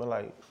meeting with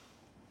like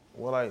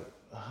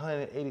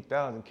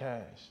 180,000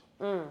 cash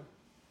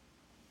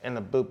in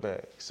a book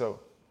bag.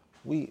 So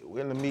we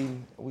in the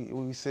meeting,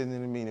 we sitting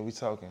in the meeting, we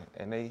talking,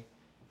 and they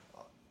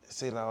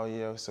say like, oh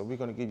yeah, so we're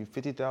gonna give you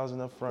 50,000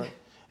 up front,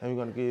 and we're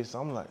gonna give you. So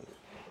I'm like,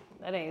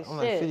 that ain't shit.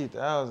 Like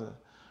 50,000.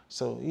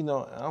 So, you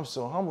know, I'm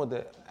so humble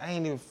that I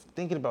ain't even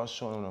thinking about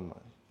showing them no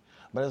money.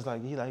 But it's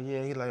like, he like,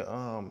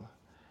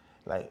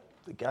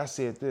 the guy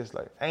said this,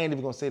 like, I ain't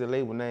even gonna say the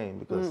label name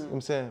because, you know what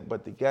I'm saying?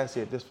 But the guy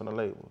said this from the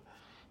label.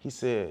 He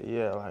said,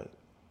 yeah, like,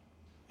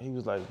 he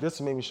was like,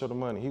 this made me show the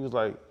money. He was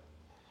like,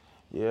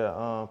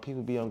 yeah,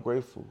 people be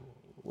ungrateful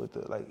with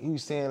the, like, he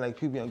was saying, like,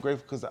 people be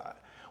ungrateful because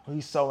when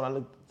he saw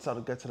when I saw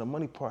to get to the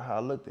money part, how I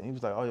looked at it, he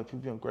was like, oh yeah, people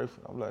be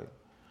ungrateful. I'm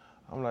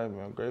like,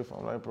 man, ungrateful.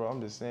 I'm like, bro,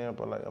 I'm just saying,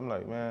 but like, I'm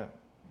like,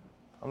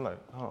 hold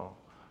on.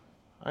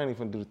 I ain't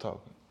even do the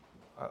talking.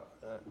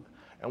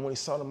 And when he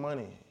saw the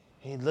money,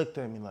 he looked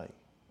at me like,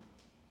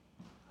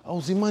 oh,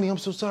 Z-Money, I'm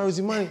so sorry,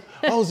 Z-Money.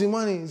 Oh,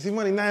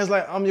 Z-Money. Now it's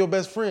like, I'm your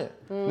best friend.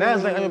 Now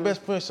it's like, I'm your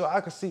best friend, so I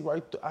could see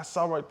I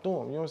saw right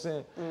through him, you know what I'm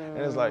saying? And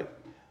it's like,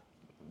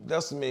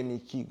 that's what made me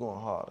keep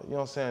going harder, you know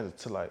what I'm saying?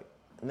 To like,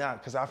 now,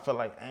 because I felt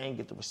like I ain't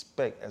get the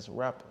respect as a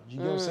rapper, you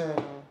know what I'm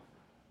saying?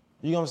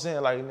 You know what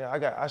I'm saying?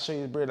 Like, I show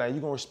you the bread, like,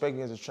 you gonna respect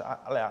me as a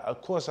trapper. Like,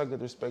 of course I get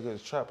the respect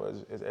as a trapper,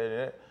 as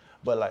that,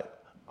 but like,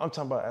 I'm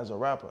talking about as a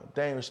rapper.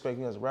 They ain't respect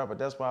me as a rapper.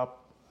 That's why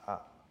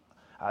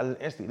I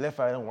instantly left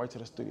out and went to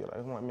the studio. Like,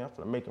 I'm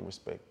finna make them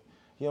respect.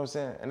 You know what I'm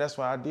saying? And that's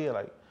why I did.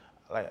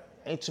 Like,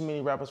 ain't too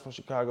many rappers from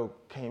Chicago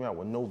came out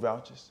with no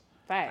vouchers.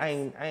 Facts. I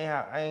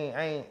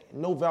ain't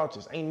no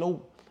vouchers.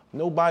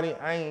 Nobody.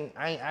 I ain't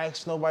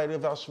asked nobody to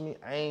vouch for me.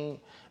 I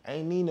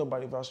ain't need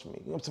nobody to vouch for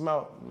me. You know what I'm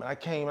talking about? I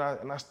came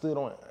and I stood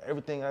on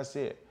everything I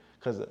said.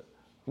 Cause you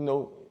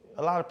know,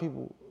 a lot of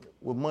people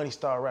with money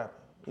start rapping.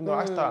 You know,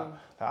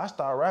 I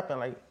start rapping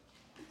like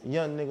a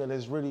young nigga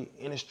that's really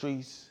in the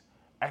streets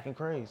acting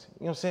crazy.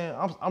 You know what I'm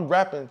saying? I'm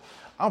rapping,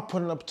 I'm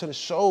putting up to the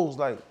shows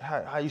like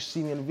how you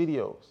see me in the videos.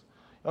 You know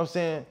what I'm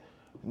saying?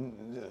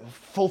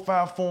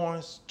 4-5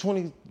 foreigns,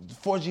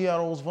 24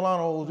 Giottos,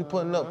 Volanos, we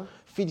putting up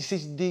 50,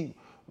 60 deep,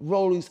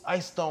 Rollies,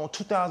 Ice Stone,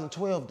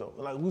 2012 though.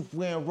 Like we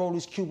wearing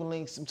Rollies, Cuban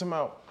Links, I'm talking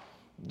about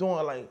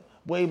doing like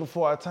way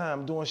before our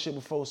time, doing shit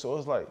before, so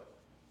it's like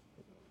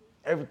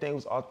everything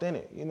was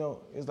authentic, you know?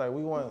 It's like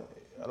we want,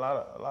 a lot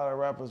of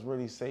rappers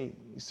really say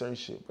certain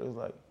shit, but it's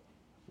like,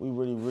 we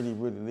really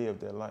live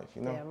that life,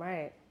 you know? Damn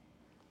right.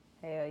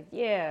 Hell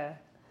yeah.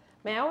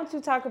 Man, I want you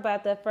to talk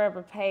about the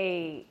Forever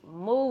Paid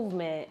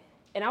movement,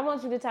 and I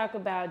want you to talk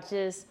about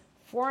just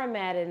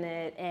formatting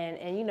it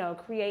and you know,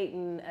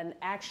 creating an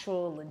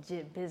actual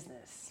legit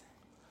business.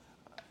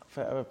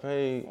 Forever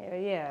Paid. Hell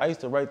yeah. I used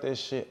to write that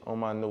shit on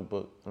my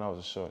notebook when I was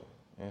a shorty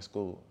in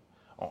school.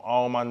 On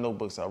all my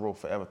notebooks, I wrote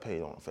Forever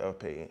Paid on it, Forever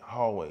Paid. In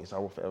hallways, I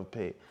wrote Forever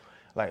Paid.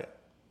 Like,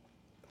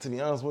 to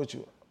be honest with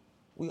you,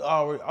 we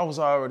was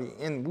already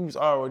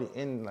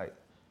in like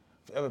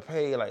Forever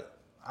Paid. Like,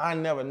 I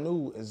never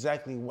knew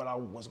exactly what I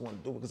was going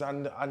to do because I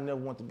never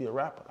wanted to be a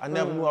rapper. I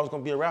never knew I was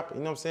going to be a rapper.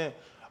 You know what I'm saying?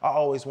 I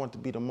always wanted to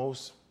be the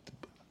most,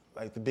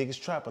 like the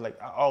biggest trapper.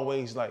 Like I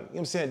always like, you know what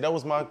I'm saying?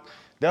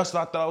 That's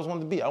what I thought I was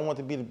wanting to be. I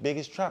wanted to be the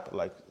biggest trapper.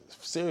 Like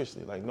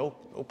seriously, like no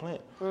plan.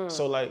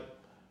 So like,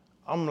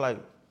 I'm like,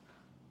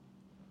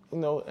 you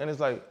know, and it's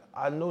like,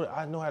 I know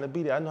how to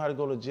be there. I know how to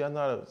go to jail. I know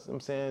how to, you know what I'm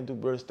saying, do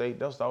real estate.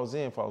 That's what I was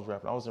in before I was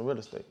rapping. I was in real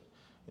estate.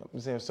 You know what I'm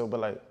saying? So, but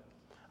like,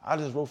 I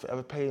just wrote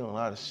Forever Paid on a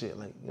lot of shit.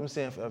 Like, you know what I'm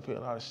saying? Forever Paid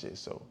on a lot of shit.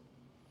 So,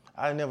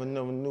 I never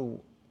knew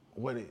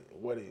what it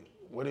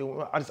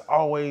I just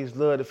always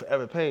loved it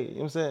Forever Paid. You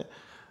know what I'm saying?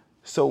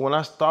 So when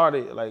I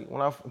started, like,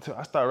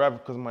 I started rapping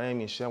because of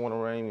Miami and shit. I went to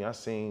Miami. I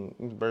seen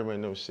Birdman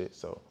and no shit.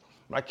 So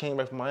when I came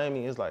back from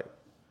Miami, it's like,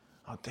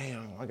 oh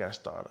damn, I gotta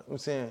start. You know what I'm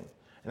saying?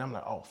 And I'm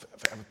like, oh,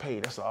 Forever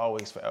Paid. That's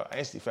always forever. I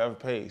instantly Forever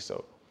Paid.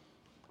 So,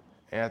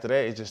 and after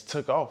that, it just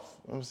took off.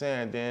 You know what I'm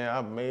saying? Then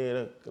I made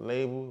a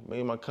label,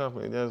 made my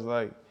company. There's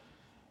like,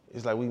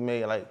 it's like we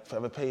made, like,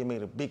 Forever Paid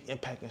made a big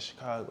impact in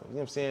Chicago. You know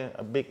what I'm saying?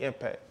 A big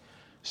impact.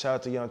 Shout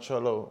out to Young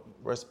Trello.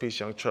 Rest in peace,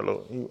 Young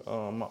Trello. He,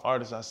 my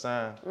artist I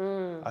signed.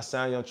 I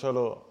signed Young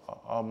Trello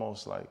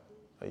almost like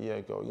a year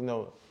ago. You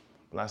know,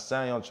 when I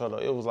signed Young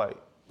Trello, it was like,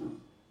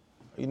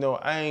 you know,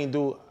 I ain't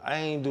do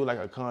like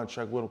a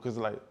contract with him because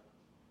like,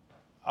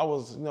 I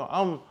was, you know,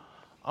 I'm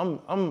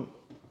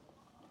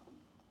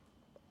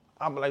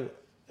like,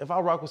 if I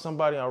rock with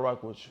somebody, I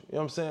rock with you. You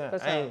know what I'm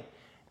saying?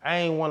 I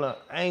ain't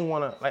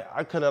wanna, like,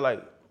 I could've like,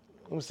 you know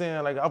what I'm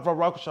saying? Like, if I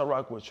rock with you, I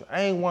rock with you.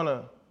 I ain't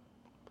wanna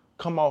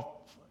come off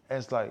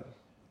as like,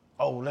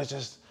 oh,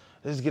 let's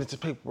get into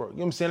paperwork. You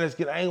know what I'm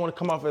saying? I ain't wanna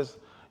come off as,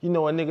 you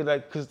know, a nigga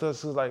that,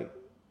 cause like,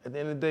 at the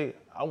end of the day,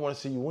 I wanna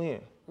see you win. You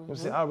know what I'm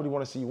saying? I really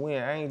wanna see you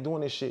win. I ain't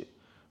doing this shit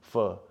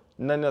for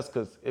nothing else,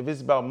 cause if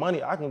it's about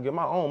money, I can get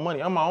my own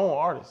money. I'm my own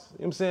artist. You know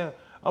what I'm saying?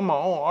 I'm my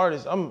own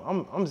artist.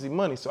 I'm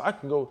Z-Money, so I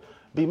can go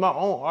be my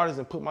own artist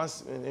and put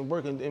and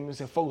work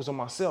and focus on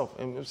myself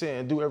and, you know what I'm saying,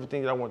 and do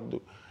everything that I want to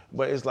do.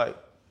 But it's like,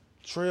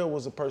 Trail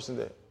was a person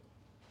that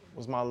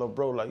was my little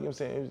bro. Like, you know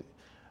what I'm saying?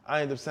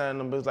 I ended up signing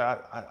him, but it's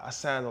like I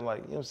signed him, like,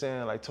 you know what I'm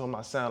saying? Like, told him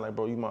I signed, like,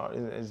 bro, you my,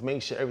 and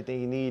make sure everything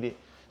he needed,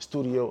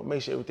 studio,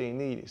 make sure everything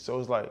he needed. So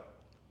it's like,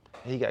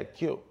 he got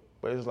killed.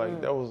 But it's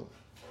like, that was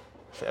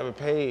Forever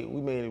Paid.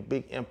 We made a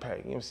big impact.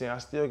 You know what I'm saying? I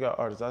still got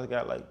artists. I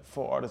got like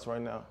 4 artists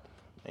right now.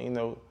 And, you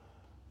know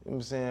what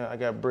I'm saying? I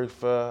got Brick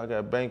Fair, I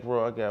got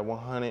Bankroll, I got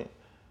 100. You know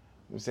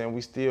what I'm saying?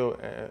 We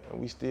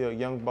still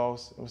Young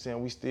Boss. You know what I'm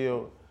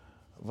saying?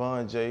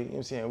 Von J, you know what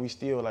I'm saying? We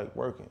still like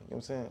working, you know what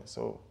I'm saying?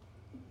 So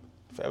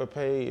Forever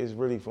Paid is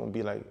really gonna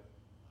be like,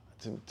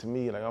 to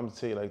me, like I'm gonna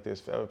tell you like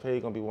this, Forever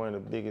Paid gonna be one of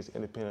the biggest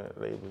independent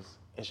labels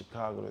in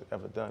Chicago that's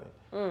ever done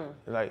it.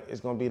 Like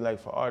it's gonna be like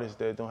for artists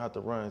that don't have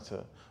to run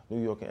to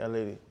New York and LA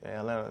and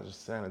Atlanta to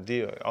sign a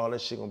deal. All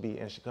that shit gonna be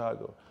in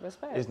Chicago.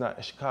 Respect. It's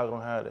not, Chicago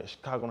don't have that.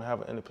 Chicago don't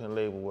have an independent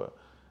label where, you know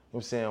what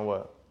I'm saying,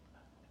 where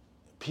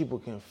people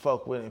can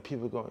fuck with it and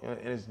people go, and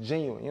it's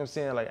genuine, you know what I'm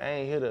saying? Like I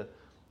ain't here to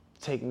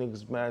take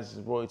niggas' masters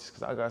royalties,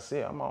 cause like I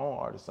said, I'm my own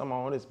artist, I'm my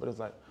own this, but it's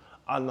like,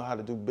 I know how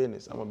to do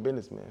business. I'm a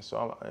businessman, so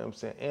you know what I'm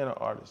saying, and an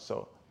artist.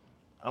 So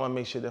I'm gonna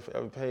make sure that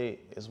Forever Paid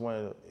is one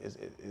of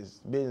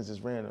is business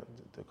is ran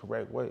the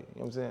correct way. You know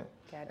what I'm saying?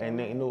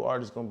 And ain't no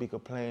artist gonna be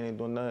complaining,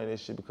 doing none of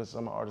this shit because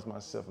I'm an artist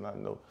myself and I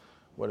know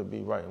what to be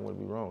right and what to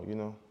be wrong. You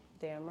know?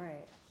 Damn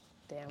right.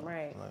 Damn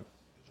right. Like,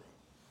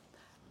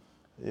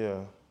 yeah.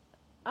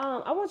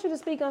 I want you to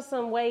speak on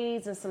some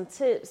ways and some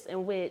tips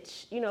in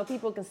which, you know,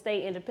 people can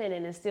stay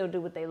independent and still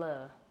do what they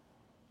love.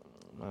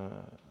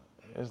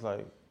 It's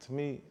like, to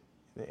me,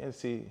 the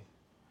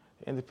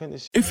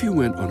independent shit. If you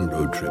went on a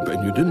road trip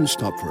and you didn't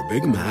stop for a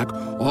Big Mac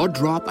or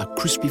drop a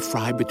crispy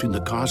fry between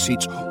the car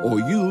seats or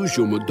use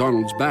your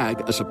McDonald's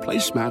bag as a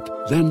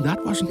placemat, then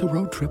that wasn't a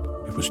road trip.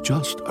 It was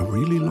just a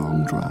really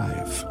long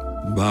drive.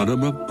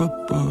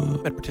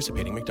 Ba-da-ba-ba-ba. At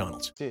participating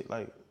McDonald's. Shit,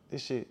 like,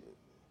 this shit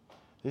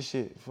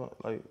fun,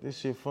 like, this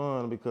shit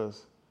fun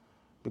because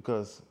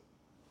this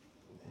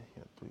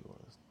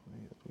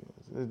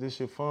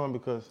shit fun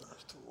because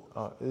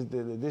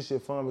this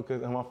shit fun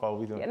because my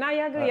fault. We Yeah, now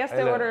y'all good. Y'all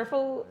still ordering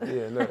food?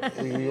 Yeah, look,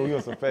 we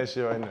on some fat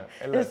shit right now.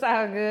 Hey, It's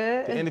all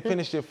good. The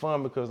independent shit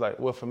fun because, like,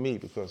 well, for me,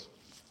 because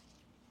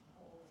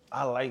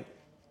I like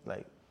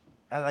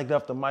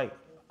off the mic,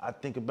 I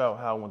think about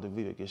how I want the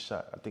video to get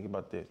shot. I think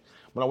about this.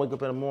 When I wake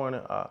up in the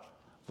morning, I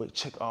would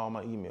check all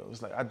my emails.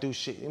 It's like I do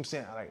shit. You know what I'm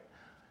saying?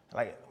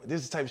 Like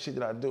this is the type of shit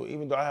that I do.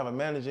 Even though I have a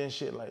manager and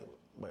shit, like,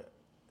 but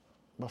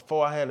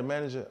before I had a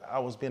manager, I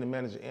was being a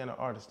manager and an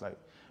artist. Like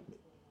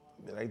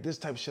this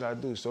type of shit I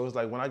do. So it's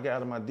like when I got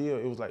out of my deal,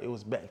 it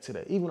was back to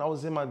that. Even when I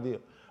was in my deal,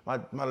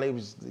 my label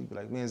just be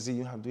like, man, Z,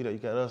 you don't have to do that. You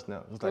got us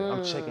now. It's like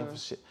I'm checking for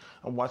shit.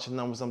 I'm watching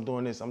numbers. I'm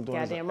doing this. I'm doing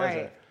Goddamn this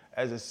right.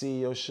 as a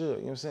CEO should. You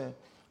know what I'm saying?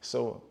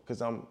 So,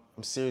 cause I'm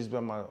serious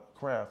about my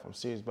craft. I'm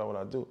serious about what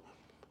I do.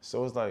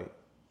 So it's like,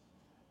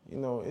 you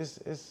know, it's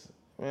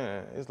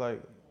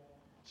like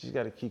you just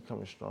got to keep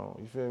coming strong.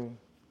 You feel me?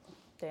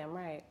 Damn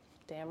right.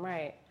 Damn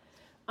right.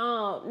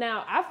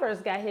 Now, I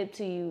first got hip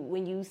to you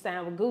when you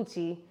signed with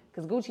Gucci,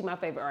 because Gucci my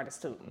favorite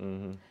artist too.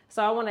 Mm-hmm.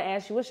 So I want to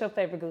ask you, what's your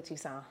favorite Gucci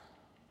song?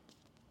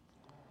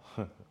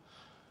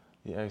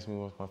 You asked me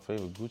what's my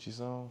favorite Gucci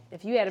song?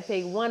 If you had to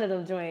pick one of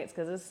them joints,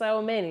 because there's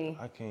so many.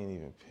 I can't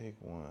even pick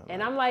one.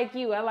 And I'm like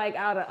you, I like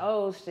all the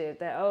old shit.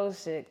 That old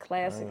shit,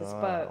 classic as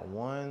fuck.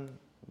 One,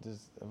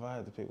 just if I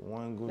had to pick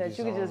one Gucci song. That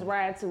you could just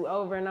ride to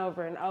over and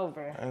over and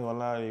over. I ain't gonna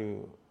lie to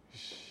you,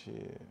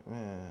 shit,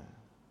 man.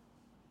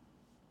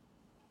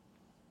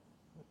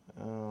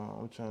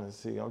 I'm trying to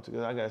see.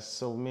 I got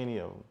so many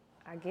of them.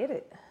 I get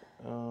it.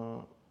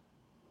 Damn.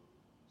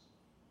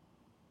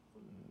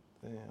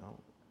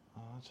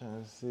 I'm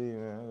trying to see,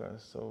 man. I got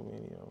so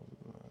many of them,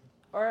 man.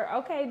 Or,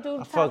 okay,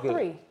 do top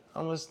three.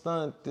 I'm gonna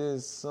stunt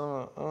this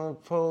song. I'm gonna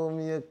pour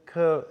me a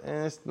cup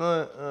and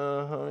stunt,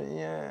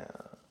 yeah.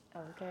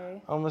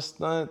 Okay. I'm gonna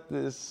stunt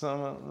this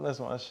summer. That's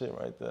my shit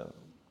right there.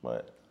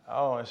 But I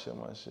always shit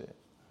my shit.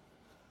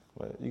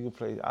 But you can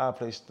play, I'll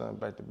play stunt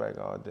back to back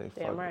all day.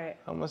 Damn right.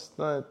 I'm gonna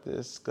stunt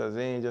this, cause it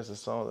ain't just a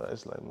song,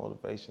 it's like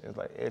motivation. It's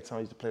like every time I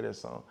used to play that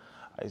song,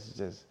 I used to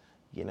just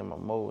get in my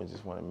mode and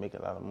just wanna make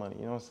a lot of money.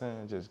 You know what I'm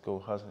saying? Just go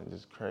hustling,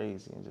 just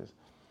crazy and just,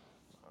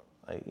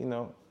 like, you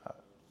know,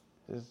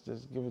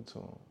 just give it to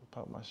them,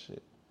 pop my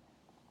shit.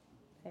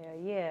 Hell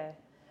yeah.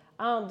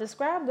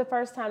 Describe the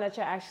first time that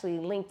you're actually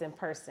linked in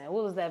person.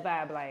 What was that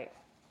vibe like?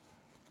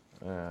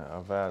 Yeah,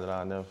 a vibe that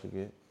I'll never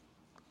forget.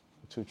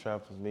 Two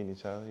trappers meeting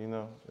each other, you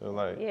know. It was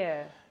like,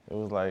 yeah. It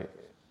was a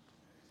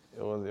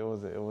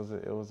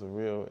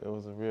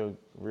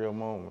real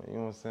moment. You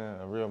know what I'm saying?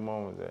 A real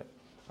moment that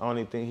I don't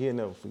even think he'll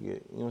never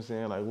forget. You know what I'm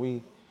saying? Like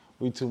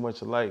we too much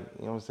alike.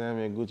 You know what I'm saying?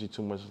 Me and Gucci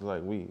too much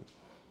alike.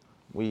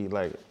 We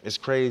like it's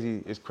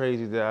crazy. It's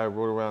crazy that I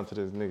rode around to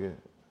this nigga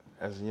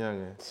as a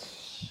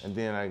youngin', and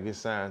then I get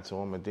signed to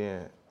him, and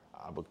then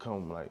I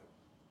become like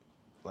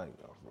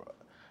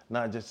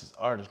not just as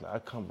artist, like I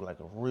come like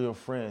a real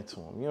friend to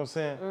him. You know what I'm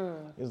saying?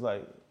 It's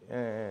like,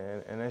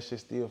 and that shit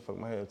still fuck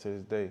my head to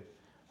this day.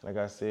 Like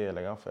I said,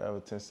 like I'm forever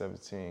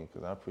 1017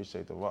 because I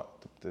appreciate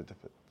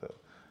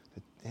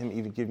him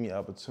even giving me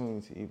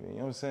opportunity even. You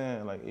know what I'm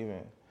saying? Like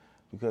even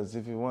because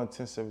if it wasn't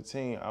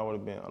 1017, I would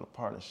have been on a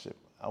partnership.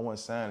 I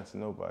wasn't signing to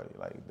nobody.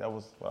 Like that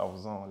was what I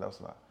was on. That's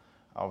what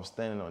I was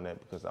standing on that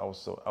because I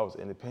was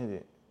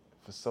independent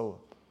for so,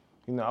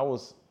 you know, I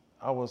was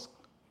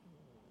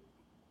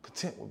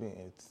content with being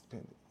independent. You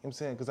know what I'm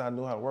saying? Because I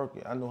knew how to work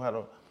it. I knew how to,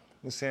 you know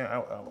what I'm saying?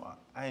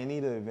 I ain't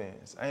need an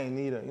advance. I ain't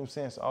need a, you know what I'm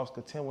saying? So I was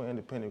content with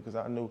independent because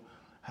I knew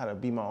how to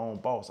be my own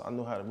boss. I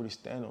knew how to really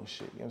stand on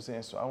shit. You know what I'm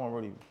saying? So I wasn't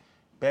really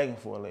begging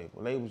for a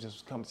label. Labels just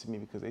was coming to me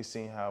because they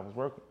seen how I was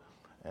working.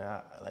 And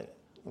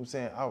I'm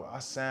saying, I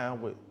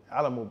signed with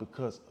Alamo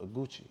because of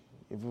Gucci.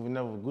 If it was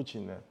never Gucci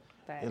in there,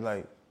 it's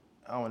like,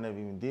 I would never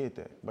even did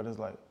that. But it's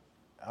like,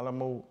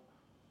 Alamo,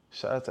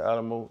 shout out to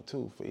Alamo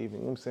too for even, you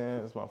know what I'm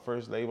saying? It's my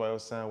first label I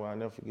was signed with, I'll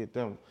never forget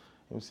them. You know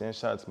what I'm saying?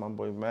 Shout out to my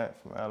boy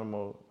Matt from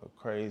Alamo, a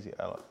crazy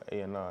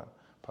A&R,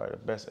 probably the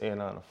best A&R in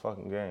the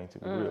fucking game, to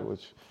be real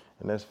with you.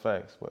 And that's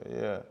facts. But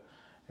yeah,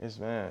 it's,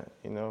 man,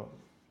 you know,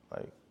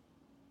 like,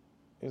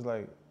 it's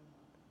like,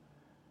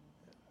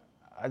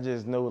 I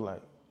just know,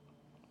 like,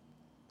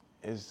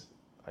 it's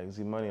like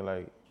Z-Money,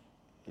 like,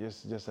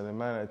 just an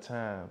amount of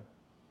time,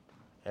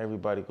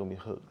 everybody gonna be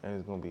hooked, and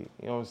it's gonna be,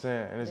 you know what I'm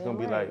saying? And it's gonna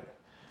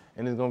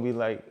be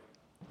like,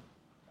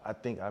 I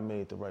think I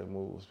made the right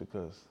moves,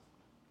 because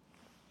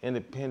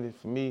independent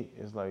for me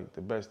is like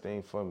the best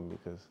thing for me,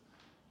 because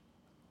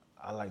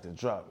I like to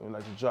drop.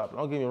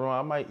 Don't get me wrong,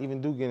 I might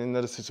even do get in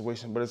another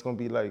situation, but it's gonna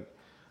be like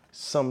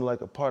something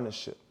like a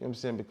partnership, you know what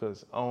I'm saying?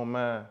 Because I don't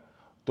mind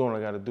doing what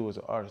I gotta do as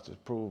an artist to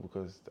prove,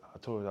 because I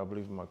told you I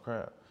believe in my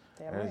craft.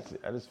 And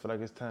I just feel like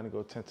it's time to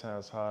go 10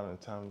 times harder and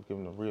time to give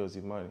them the real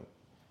Z-Money.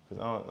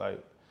 Because I don't, like,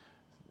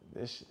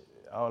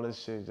 all this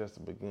shit is just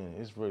the beginning.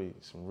 It's really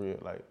some real,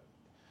 like,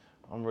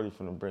 I'm ready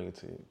for them to bring it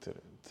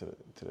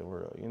to the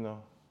world, you know?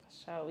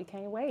 So we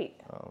can't wait.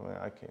 Oh man,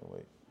 I can't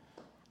wait.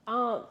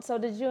 So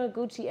did you and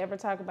Gucci ever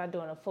talk about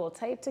doing a full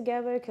tape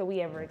together? Could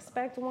we ever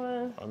expect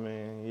one? I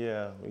mean,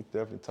 yeah, we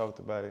definitely talked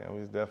about it, and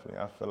we definitely,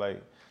 I feel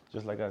like,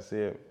 just like I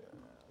said,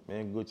 me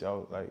and Gucci, I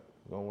was like,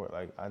 gonna work,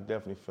 like, I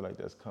definitely feel like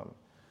that's coming.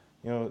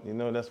 You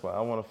know, that's why I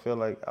wanna feel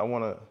like, I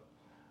wanna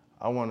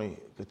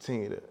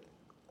continue to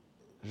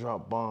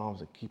drop bombs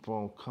and keep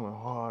on coming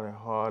harder and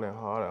harder and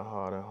harder and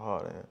harder and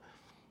harder.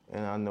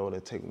 And I know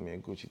that taking me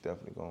and Gucci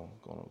definitely gonna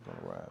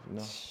ride, you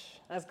know?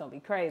 That's gonna be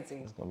crazy.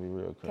 It's gonna be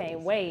real crazy.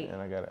 Can't wait.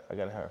 And I gotta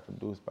have it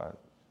produced by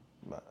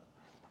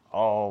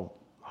all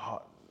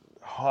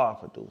hard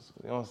producers.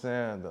 You know what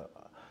I'm saying?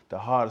 The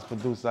hardest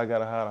producers, I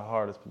gotta have the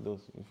hardest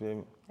producers, you feel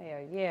me?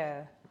 Hell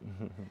yeah.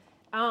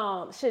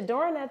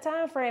 During that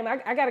time frame,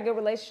 I got a good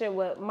relationship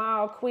with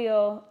Mal,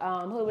 Quill,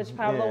 Hood Witch,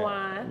 Pablo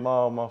Wine.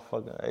 Mal,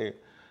 motherfucking, hey,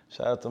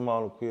 shout out to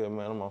Mal and Quill,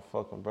 man, they're my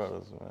fucking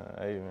brothers, man.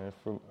 Hey,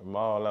 man,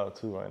 Mal out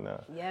too right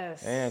now.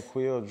 Yes. And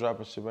Quill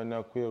dropping shit right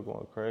now, Quill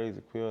going crazy,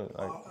 Quill,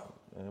 like,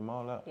 and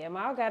Mal out. Yeah,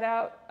 Mal got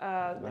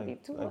out maybe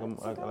 2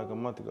 months ago. Like a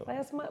month ago.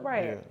 Last month,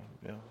 right?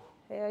 Yeah.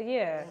 Hell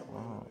yeah.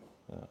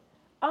 Yeah.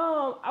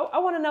 I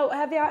want to know,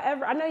 have y'all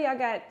ever, I know y'all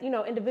got,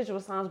 individual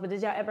songs, but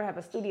did y'all ever have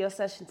a studio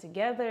session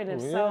together? And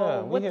if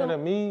so, we had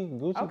me,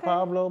 Gucci,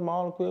 Pablo,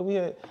 Mal and Quill, we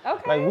had,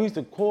 like, we used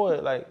to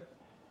record, like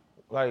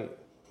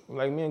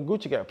me and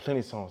Gucci got plenty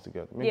of songs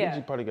together. Me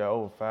and Gucci probably got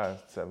over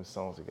 5-7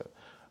 songs together.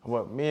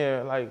 But me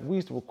and, like, we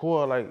used to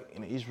record, like,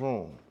 in each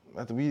room.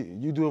 After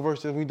you do a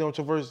verse, if we done with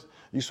your verse,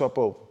 you swap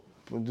over.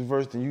 The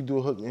verse, then you do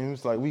a hook, and it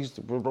was like, we used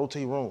to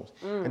rotate rooms.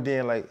 And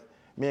then, like,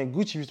 me and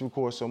Gucci used to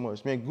record so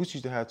much. Me and Gucci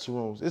used to have 2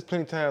 rooms. There's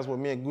plenty of times where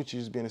me and Gucci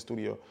used to be in the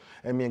studio,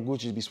 and me and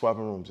Gucci used to be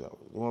swapping rooms out,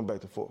 going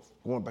back and forth.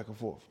 You know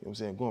what I'm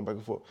saying? Going back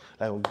and forth.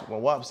 Like,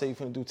 when WAP say you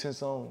finna do 10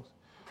 songs,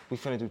 we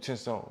finna do 10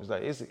 songs.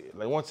 It's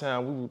like one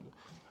time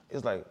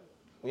it's like,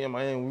 we in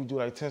Miami, we do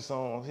like 10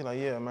 songs. He like,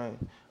 yeah, man.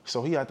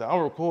 So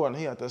I'm recording,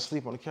 he out there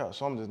asleep on the couch.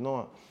 So I'm just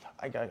knowing,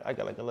 I got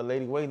like a little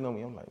lady waiting on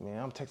me. I'm like, man,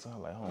 I'm texting her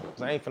like, hold on.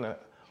 Cause I ain't finna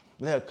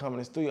let her come in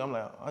the studio. I'm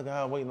like, I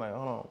got her waiting like,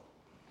 hold on.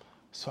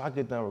 So I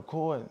get done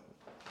recording.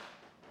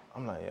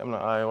 I'm like, all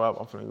right, WAP,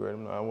 I'm finna get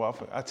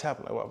ready. I tap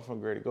him like, WAP, I'm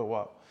finna get ready to go,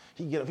 WAP.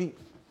 He get up,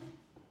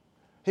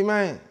 he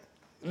man,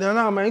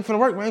 no, man, you finna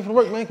work, man, come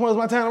on, it's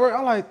my time to work.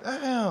 I'm like,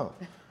 damn.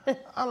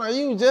 I'm like,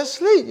 you just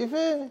sleep, you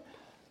feel me?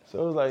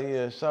 So it was like,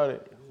 yeah, shout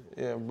it.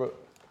 Yeah, bro.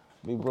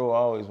 Big bro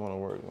always wanna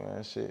work,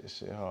 man.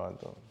 Shit hard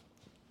though.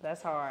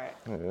 That's hard.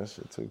 Yeah, that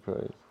shit too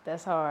crazy.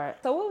 That's hard.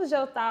 So what was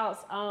your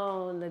thoughts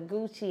on the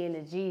Gucci and the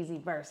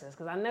Jeezy verses?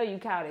 Because I know you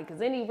caught it,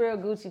 because any real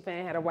Gucci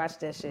fan had to watch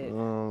that shit.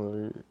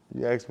 You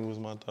asked me what's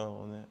my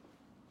thought on that.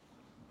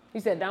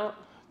 You said don't?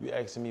 You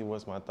asking me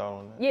what's my thought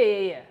on that?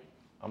 Yeah.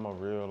 I'm a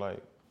real,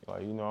 like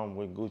I'm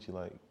with Gucci,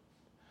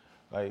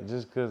 like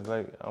just because,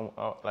 like, I'm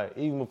like,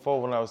 even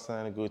before when I was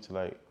signing Gucci,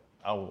 like,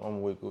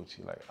 I'm with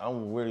Gucci. Like,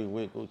 I'm really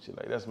with Gucci.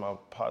 Like, that's my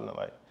partner.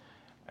 Like,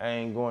 I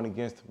ain't going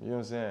against him. You know what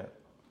I'm saying?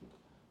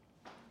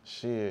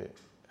 Shit.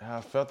 How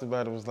I felt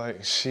about it was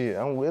like, shit,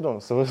 I'm with him.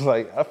 So it's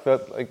like, I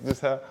felt like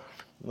just how,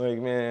 like,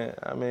 man,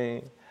 I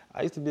mean,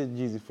 I used to be a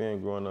Jeezy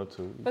fan growing up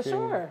too. For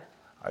sure.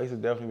 I used to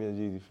definitely be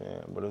a Jeezy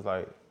fan. But it's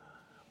like,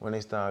 when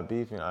they started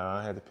beefing,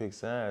 I had to pick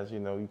sides. You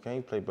know, you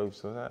can't play both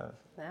sides.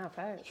 Nah,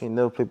 facts. You can't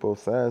never play both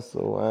sides.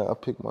 So I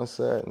picked my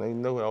side. And they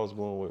know what I was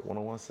going with,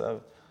 101.7.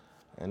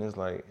 And it's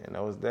like, and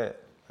that was that.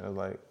 And it was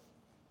like,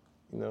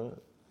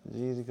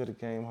 Jeezy could have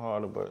came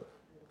harder, but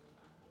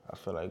I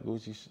feel like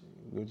Gucci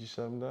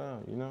shut him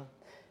down, you know?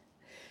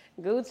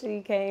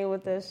 Gucci came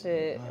with that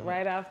shit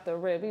right off the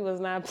rip. He was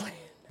not playing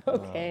no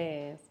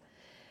games.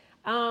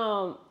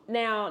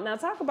 Now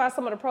talk about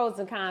some of the pros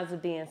and cons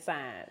of being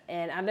signed.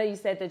 And I know you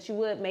said that you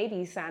would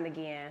maybe sign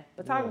again,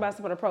 but talk about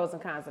some of the pros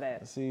and cons of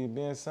that. See,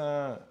 being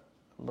signed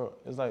bro,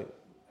 it's like,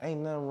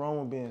 ain't nothing wrong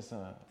with being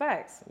signed.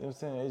 Facts. You know what I'm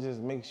saying? It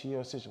just makes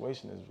your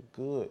situation is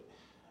good.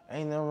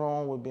 Ain't nothing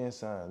wrong with being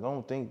signed.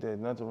 Don't think that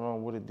nothing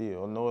wrong with a deal,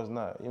 or no, it's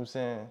not. You know what I'm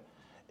saying?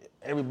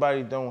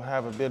 Everybody don't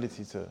have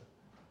ability to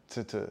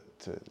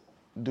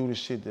do the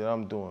shit that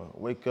I'm doing.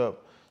 Wake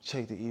up,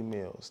 check the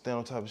email, stay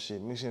on top of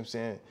shit. You see what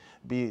I'm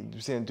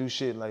saying? Do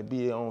shit like be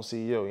your own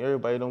CEO.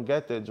 Everybody don't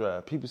get that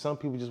drive. Some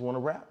people just want to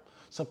rap.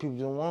 Some people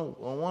don't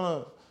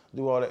want to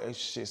do all that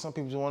extra shit. Some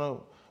people just want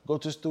to go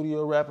to the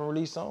studio, rap, and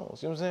release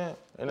songs. You know what I'm saying?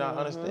 And I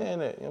understand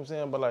that. You know what I'm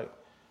saying? But like,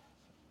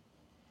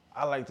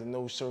 I like to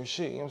know certain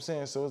shit. You know what I'm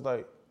saying? So it's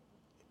like,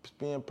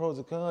 being pros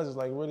and cons is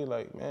like really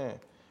like, man,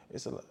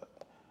 it's a.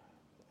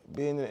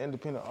 Being an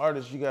independent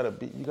artist, you gotta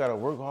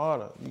work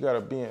harder. You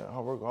gotta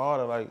work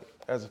harder, like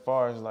as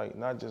far as like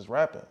not just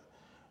rapping. You know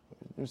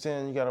what I'm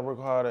saying? You gotta work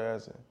harder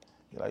as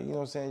like, you know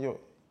what I'm saying, your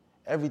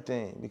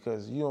everything,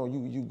 because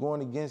you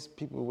going against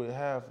people with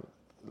half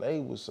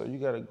labels, so you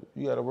gotta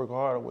work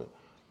harder with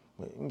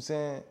you know what I'm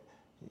saying,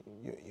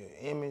 your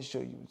image,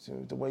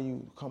 the way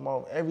you come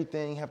off,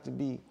 everything have to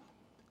be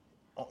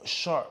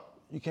sharp.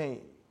 You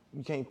can't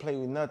play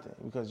with nothing,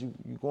 because you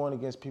going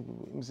against people, you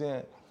know what I'm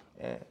saying?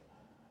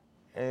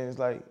 And it's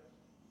like,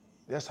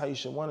 that's how you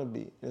should want to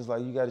be. It's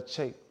like, you got to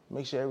check,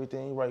 make sure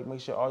everything right, make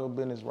sure all your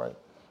business right.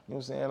 You know what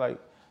I'm saying? Like,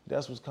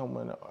 that's what's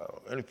coming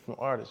from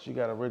artists. You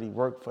got to really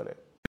work for that.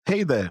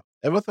 Hey there,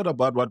 ever thought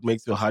about what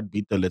makes your heart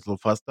beat a little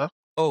faster?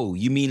 Oh,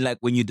 you mean like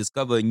when you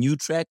discover a new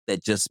track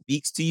that just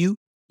speaks to you?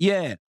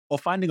 Yeah, or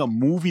finding a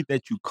movie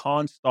that you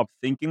can't stop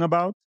thinking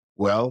about?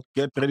 Well,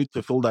 get ready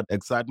to feel that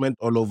excitement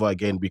all over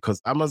again,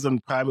 because Amazon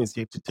Prime is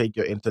here to take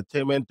your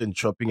entertainment and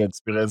shopping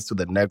experience to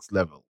the next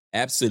level.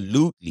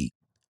 Absolutely.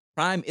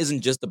 Prime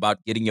isn't just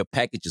about getting your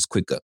packages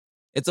quicker.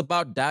 It's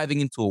about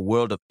diving into a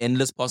world of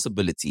endless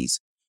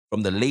possibilities,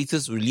 from the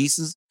latest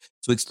releases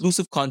to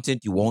exclusive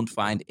content you won't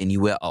find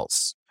anywhere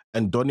else.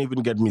 And don't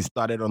even get me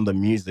started on the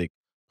music.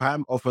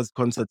 Prime offers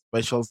concert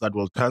specials that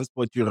will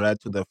transport you right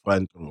to the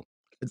front row.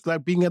 It's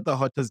like being at the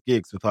hottest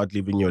gigs without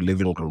leaving your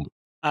living room.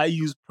 I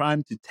use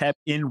Prime to tap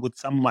in with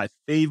some of my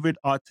favorite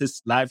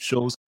artists' live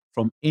shows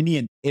from any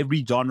and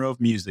every genre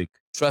of music.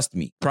 Trust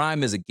me,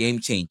 Prime is a game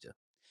changer.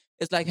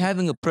 It's like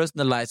having a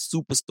personalized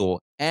superstore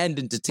and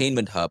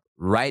entertainment hub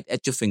right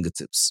at your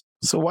fingertips.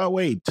 So why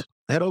wait?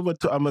 Head over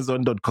to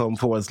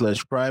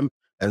amazon.com/prime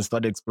and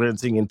start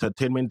experiencing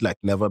entertainment like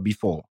never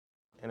before.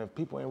 And if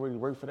people ain't really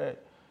work for that,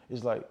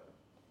 it's like,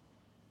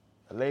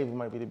 a label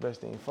might be the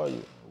best thing for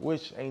you,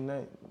 which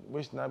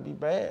not be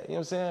bad. You know what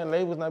I'm saying?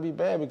 Labels not be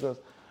bad, because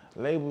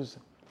labels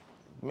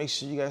make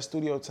sure you got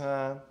studio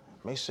time,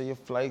 make sure your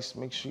flights,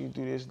 make sure you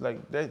do this. Like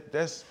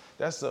that's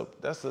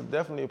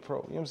definitely a pro.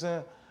 You know what I'm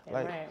saying? Yeah,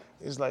 like right.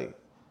 It's like, you know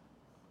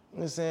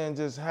what I'm saying,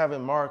 just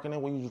having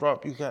marketing when you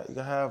drop, you can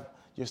have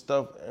your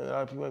stuff at a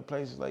lot of people at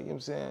places, like, you know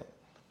what I'm saying?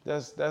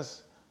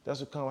 That's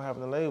what comes with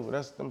having a label.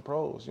 That's them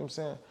pros, you know what I'm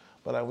saying?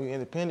 But like, when you're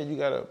independent, you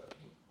gotta,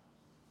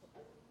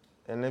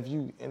 and if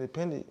you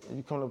independent, if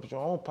you come up with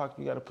your own pocket,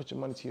 you gotta put your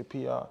money to your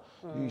PR.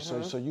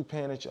 So you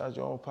paying it out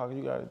your own pocket,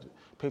 you gotta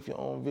pay for your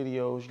own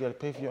videos, you gotta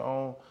pay for your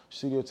own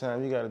studio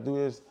time, you gotta do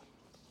this.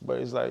 But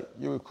it's like,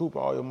 you recoup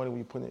all your money when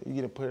you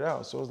get to put it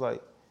out. So it's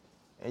like,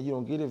 and you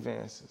don't get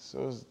advances.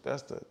 So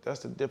that's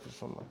the difference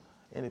from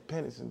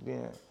independence and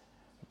being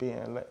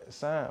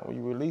signed. When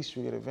you release,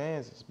 you get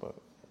advances. But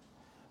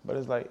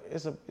it's like,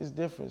 it's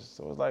different.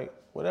 So it's like,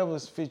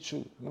 whatever's fit you,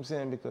 you know what I'm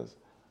saying? Because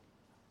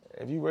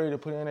if you ready to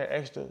put in that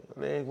extra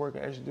leg work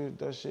and extra do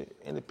that shit,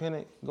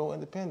 independent, go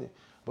independent.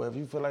 But if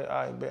you feel like,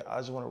 I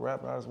just want to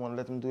rap and I just want to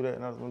let them do that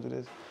and I just want to do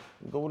this,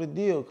 go with a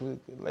deal, because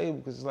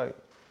it's like,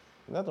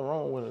 nothing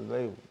wrong with a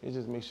label. It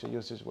just makes sure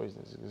your situation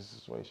is a good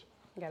situation.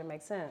 You gotta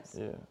make sense.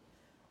 Yeah.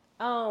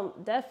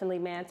 Definitely,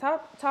 man.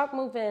 Talk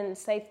moving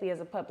safely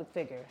as a public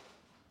figure.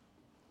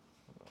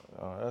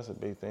 That's a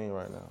big thing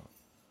right now.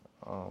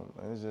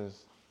 And it's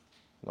just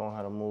knowing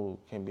how to move.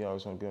 Can't be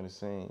always want to be on the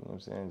scene. You know what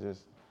I'm saying?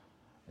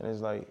 And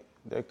it's like,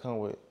 that come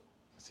with,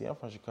 see, I'm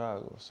from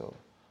Chicago, so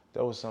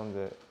that was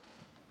something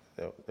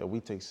that we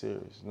take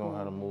serious, knowing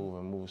how to move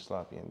and move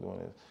sloppy and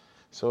doing it.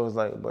 So it's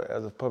like, but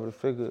as a public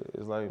figure,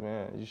 it's like,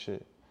 man, you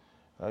should,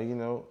 you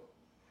know,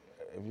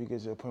 if you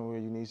get to a point where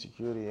you need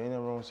security, ain't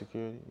nothing wrong with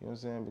security, you know what I'm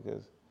saying?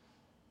 Because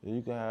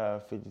you can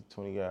have 50,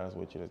 20 guys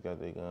with you that's got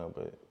their gun,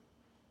 but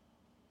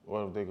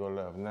what if they go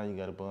left? Now you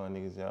got to bond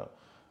niggas out,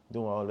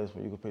 doing all this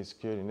when you can pay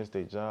security, and this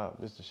their job,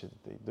 this the shit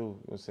that they do, you know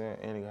what I'm saying?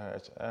 And they got to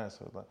have your ass,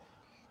 so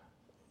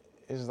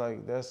it's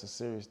like, that's a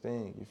serious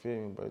thing, you feel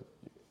me? But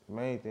the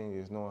main thing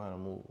is knowing how to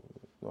move,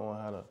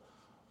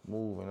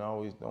 and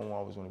don't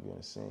always want to be on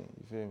the scene,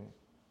 you feel me?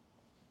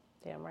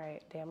 Damn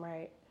right.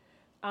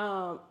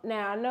 Now,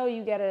 I know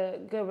you got a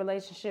good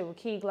relationship with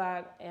Key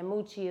Glock and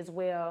Moochie as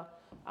well.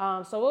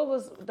 So what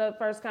was the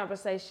first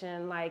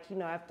conversation like, you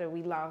know, after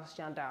we lost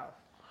Young Dolph?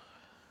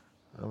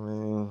 I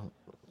mean,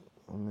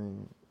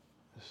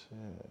 shit,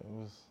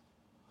 it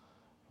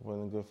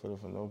wasn't good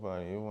for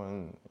nobody. It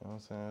wasn't, you know what I'm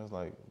saying? It was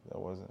like, that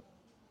wasn't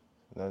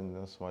nothing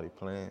that somebody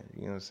planned,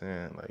 you know what I'm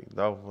saying? Like,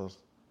 Dolph was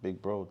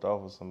big bro.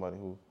 Dolph was somebody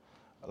who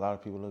a lot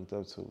of people looked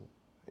up to.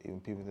 even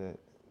people that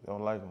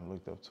don't like him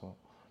looked up to him.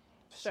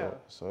 Sure.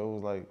 So it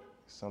was like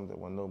something that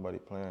when nobody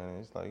playing, and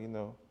it's like, you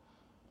know,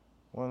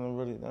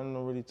 nothing to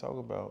really talk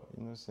about.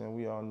 You know what I'm saying?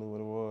 We all knew what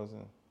it was,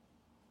 and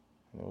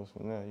it was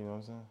from there. You know what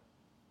I'm saying?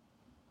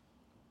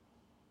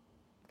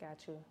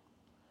 Got you.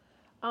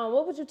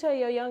 What would you tell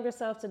your younger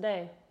self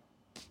today?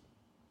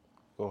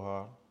 Go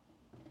hard.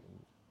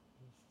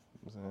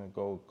 You know what I'm saying?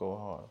 Go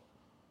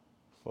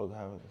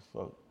hard.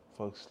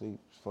 Fuck sleep.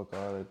 Fuck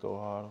all that. Go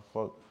hard.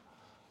 Fuck.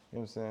 You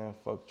know what I'm saying?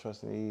 Fuck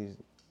trust and ease.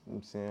 You know what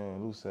I'm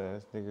saying? Loose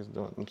ass niggas don't.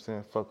 You know what I'm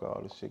saying? Fuck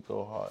all this shit.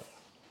 Go hard.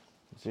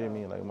 You hear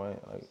me?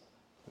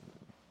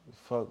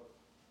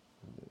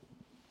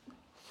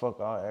 Fuck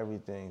all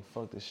everything.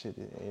 Fuck the shit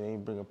that it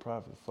ain't bringing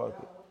profit. Fuck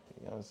it.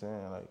 You know what I'm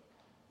saying? Like,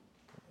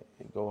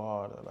 go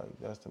harder. Like,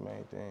 that's the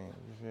main thing.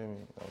 You feel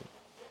me? Like,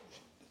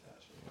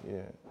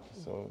 yeah.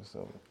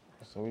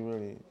 So we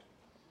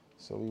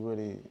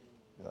really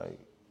like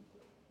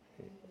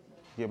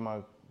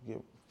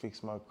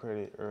fix my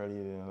credit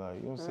earlier than, like,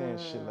 you know what I'm saying?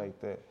 Shit like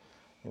that.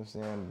 You know what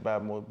I'm saying? Buy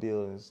more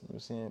buildings. You know what I'm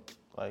saying?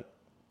 Like,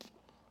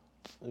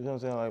 you know what I'm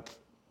saying? Like,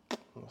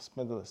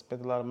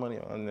 spent a lot of money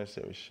on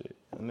unnecessary shit,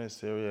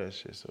 unnecessary ass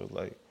shit. So it's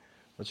like,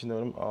 but you know,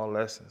 them all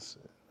lessons.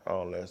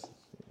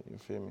 You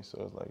feel me?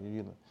 So it's like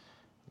you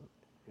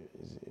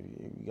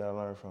gotta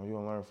learn from them. You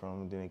gonna learn from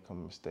them, then they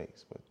come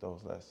mistakes. But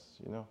those lessons,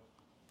 you know.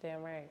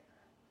 Damn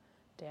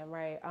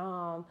right.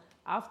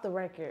 Off the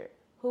record,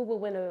 who would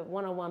win a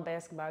one-on-one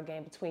basketball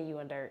game between you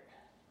and Dirk?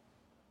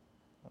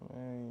 I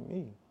mean,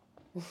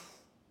 me.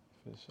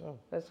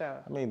 For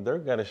sure. I mean,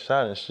 Dirk got a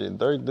shot and shit.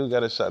 Dirk do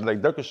got a shot.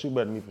 Like, Dirk can shoot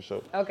better than me for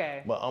sure.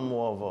 Okay. But I'm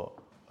more of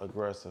a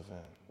aggressive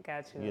and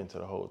got you. Get into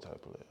the whole type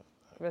of player.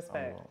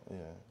 Respect. Yeah,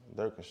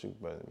 Dirk can shoot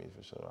better than me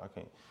for sure. I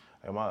can't.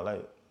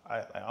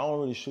 I don't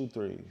really shoot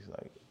threes.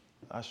 Like,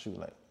 I shoot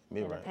like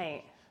mid-range. In the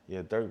paint.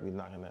 Yeah, Dirk be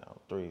knocking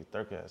out threes.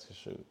 Dirk ass can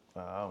shoot.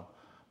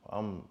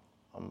 I'm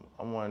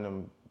one of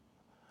them.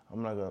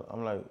 I'm like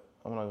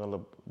a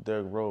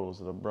Derrick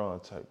Rose or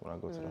LeBron type when I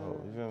go to the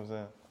hole. You feel what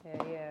I'm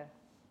saying? Yeah.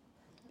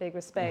 Big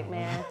respect,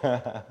 man.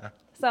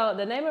 So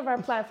the name of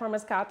our platform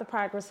is called The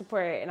Progress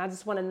Report, and I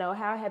just want to know,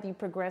 how have you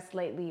progressed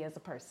lately as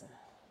a person?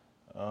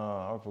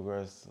 I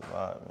progressed a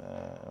lot, man. You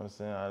know what I'm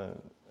saying?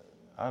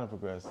 I done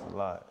progressed a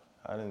lot.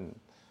 You know what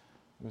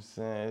I'm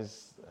saying?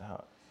 It's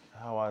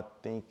how I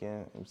thinking, you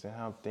know what I'm saying?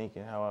 How I'm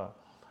thinking,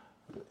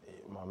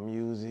 my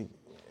music.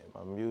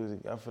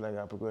 I feel like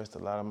I progressed a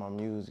lot of my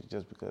music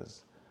just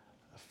because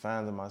I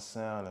found my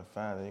sound and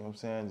found it, you know what I'm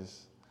saying?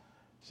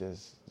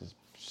 Just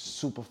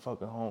super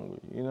fucking hungry,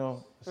 you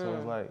know? So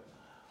it's like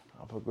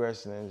I'm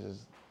progressing and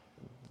just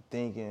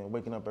thinking,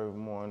 waking up every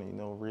morning, you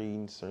know,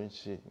 reading certain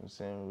shit, you know what I'm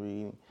saying?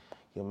 Reading,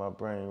 get my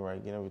brain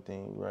right, get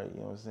everything right, you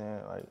know what I'm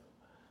saying? Like,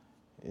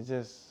 it's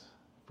just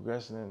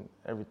progressing in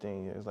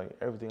everything. It's like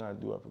everything I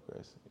do, I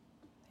progress.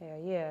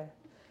 Hell yeah.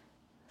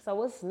 So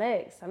what's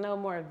next? I know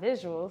more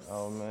visuals.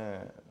 Oh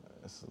man,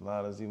 it's a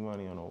lot of Z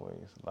Money on the way.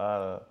 It's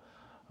a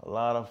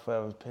lot of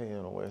Forever Pay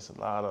on the way. It's a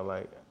lot of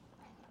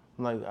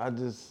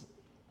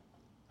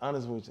I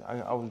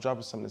was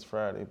dropping something this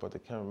Friday, but the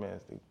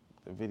cameraman,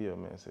 the video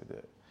man said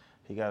that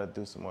he got to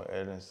do some more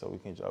editing so we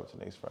can drop it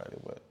next Friday.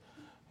 But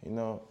you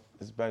know,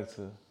 it's back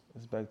to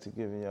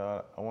giving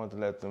y'all. I wanted to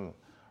let them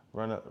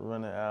run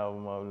the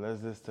album up.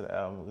 Let's listen to the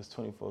album. It's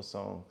 24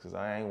 songs, because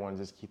I ain't want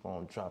to just keep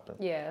on dropping.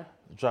 Yeah.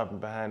 Dropping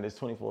behind this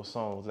 24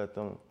 songs. Let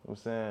them, you know what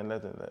I'm saying,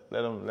 let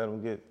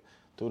them get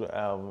through the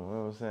album, you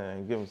know what I'm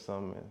saying, give them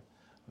something.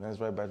 And that's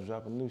right back to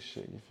dropping new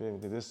shit, you feel me?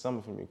 Because this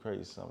summer for me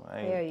crazy summer. I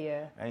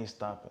ain't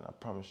stopping, I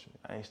promise you.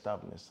 I ain't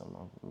stopping this summer.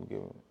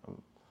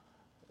 I'm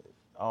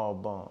all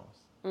bombs.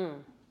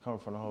 Coming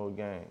from the whole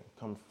gang.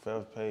 Coming from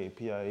Forever Paid,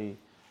 PIE,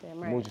 Damn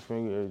right. Moochie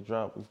Finger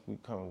drop, we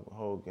coming with the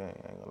whole gang,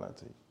 I ain't gonna lie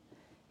to you.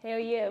 Hell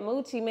yeah,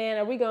 Moochie, man,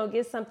 are we gonna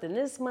get something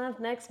this month,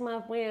 next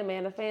month? When,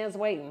 man? The fans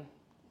waiting.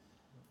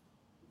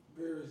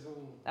 Very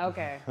soon.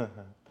 Okay.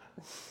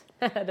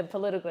 The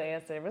political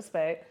answer,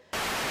 respect.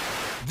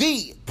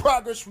 The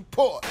Progress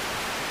Report.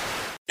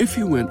 If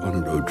you went on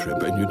a road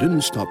trip and you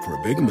didn't stop for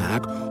a Big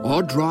Mac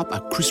or drop a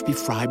crispy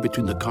fry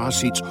between the car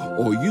seats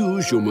or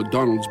use your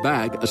McDonald's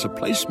bag as a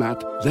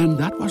placemat, then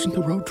that wasn't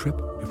a road trip.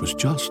 It was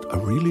just a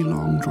really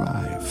long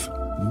drive.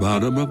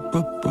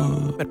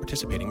 Ba-da-ba-ba-ba. At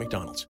participating McDonald's.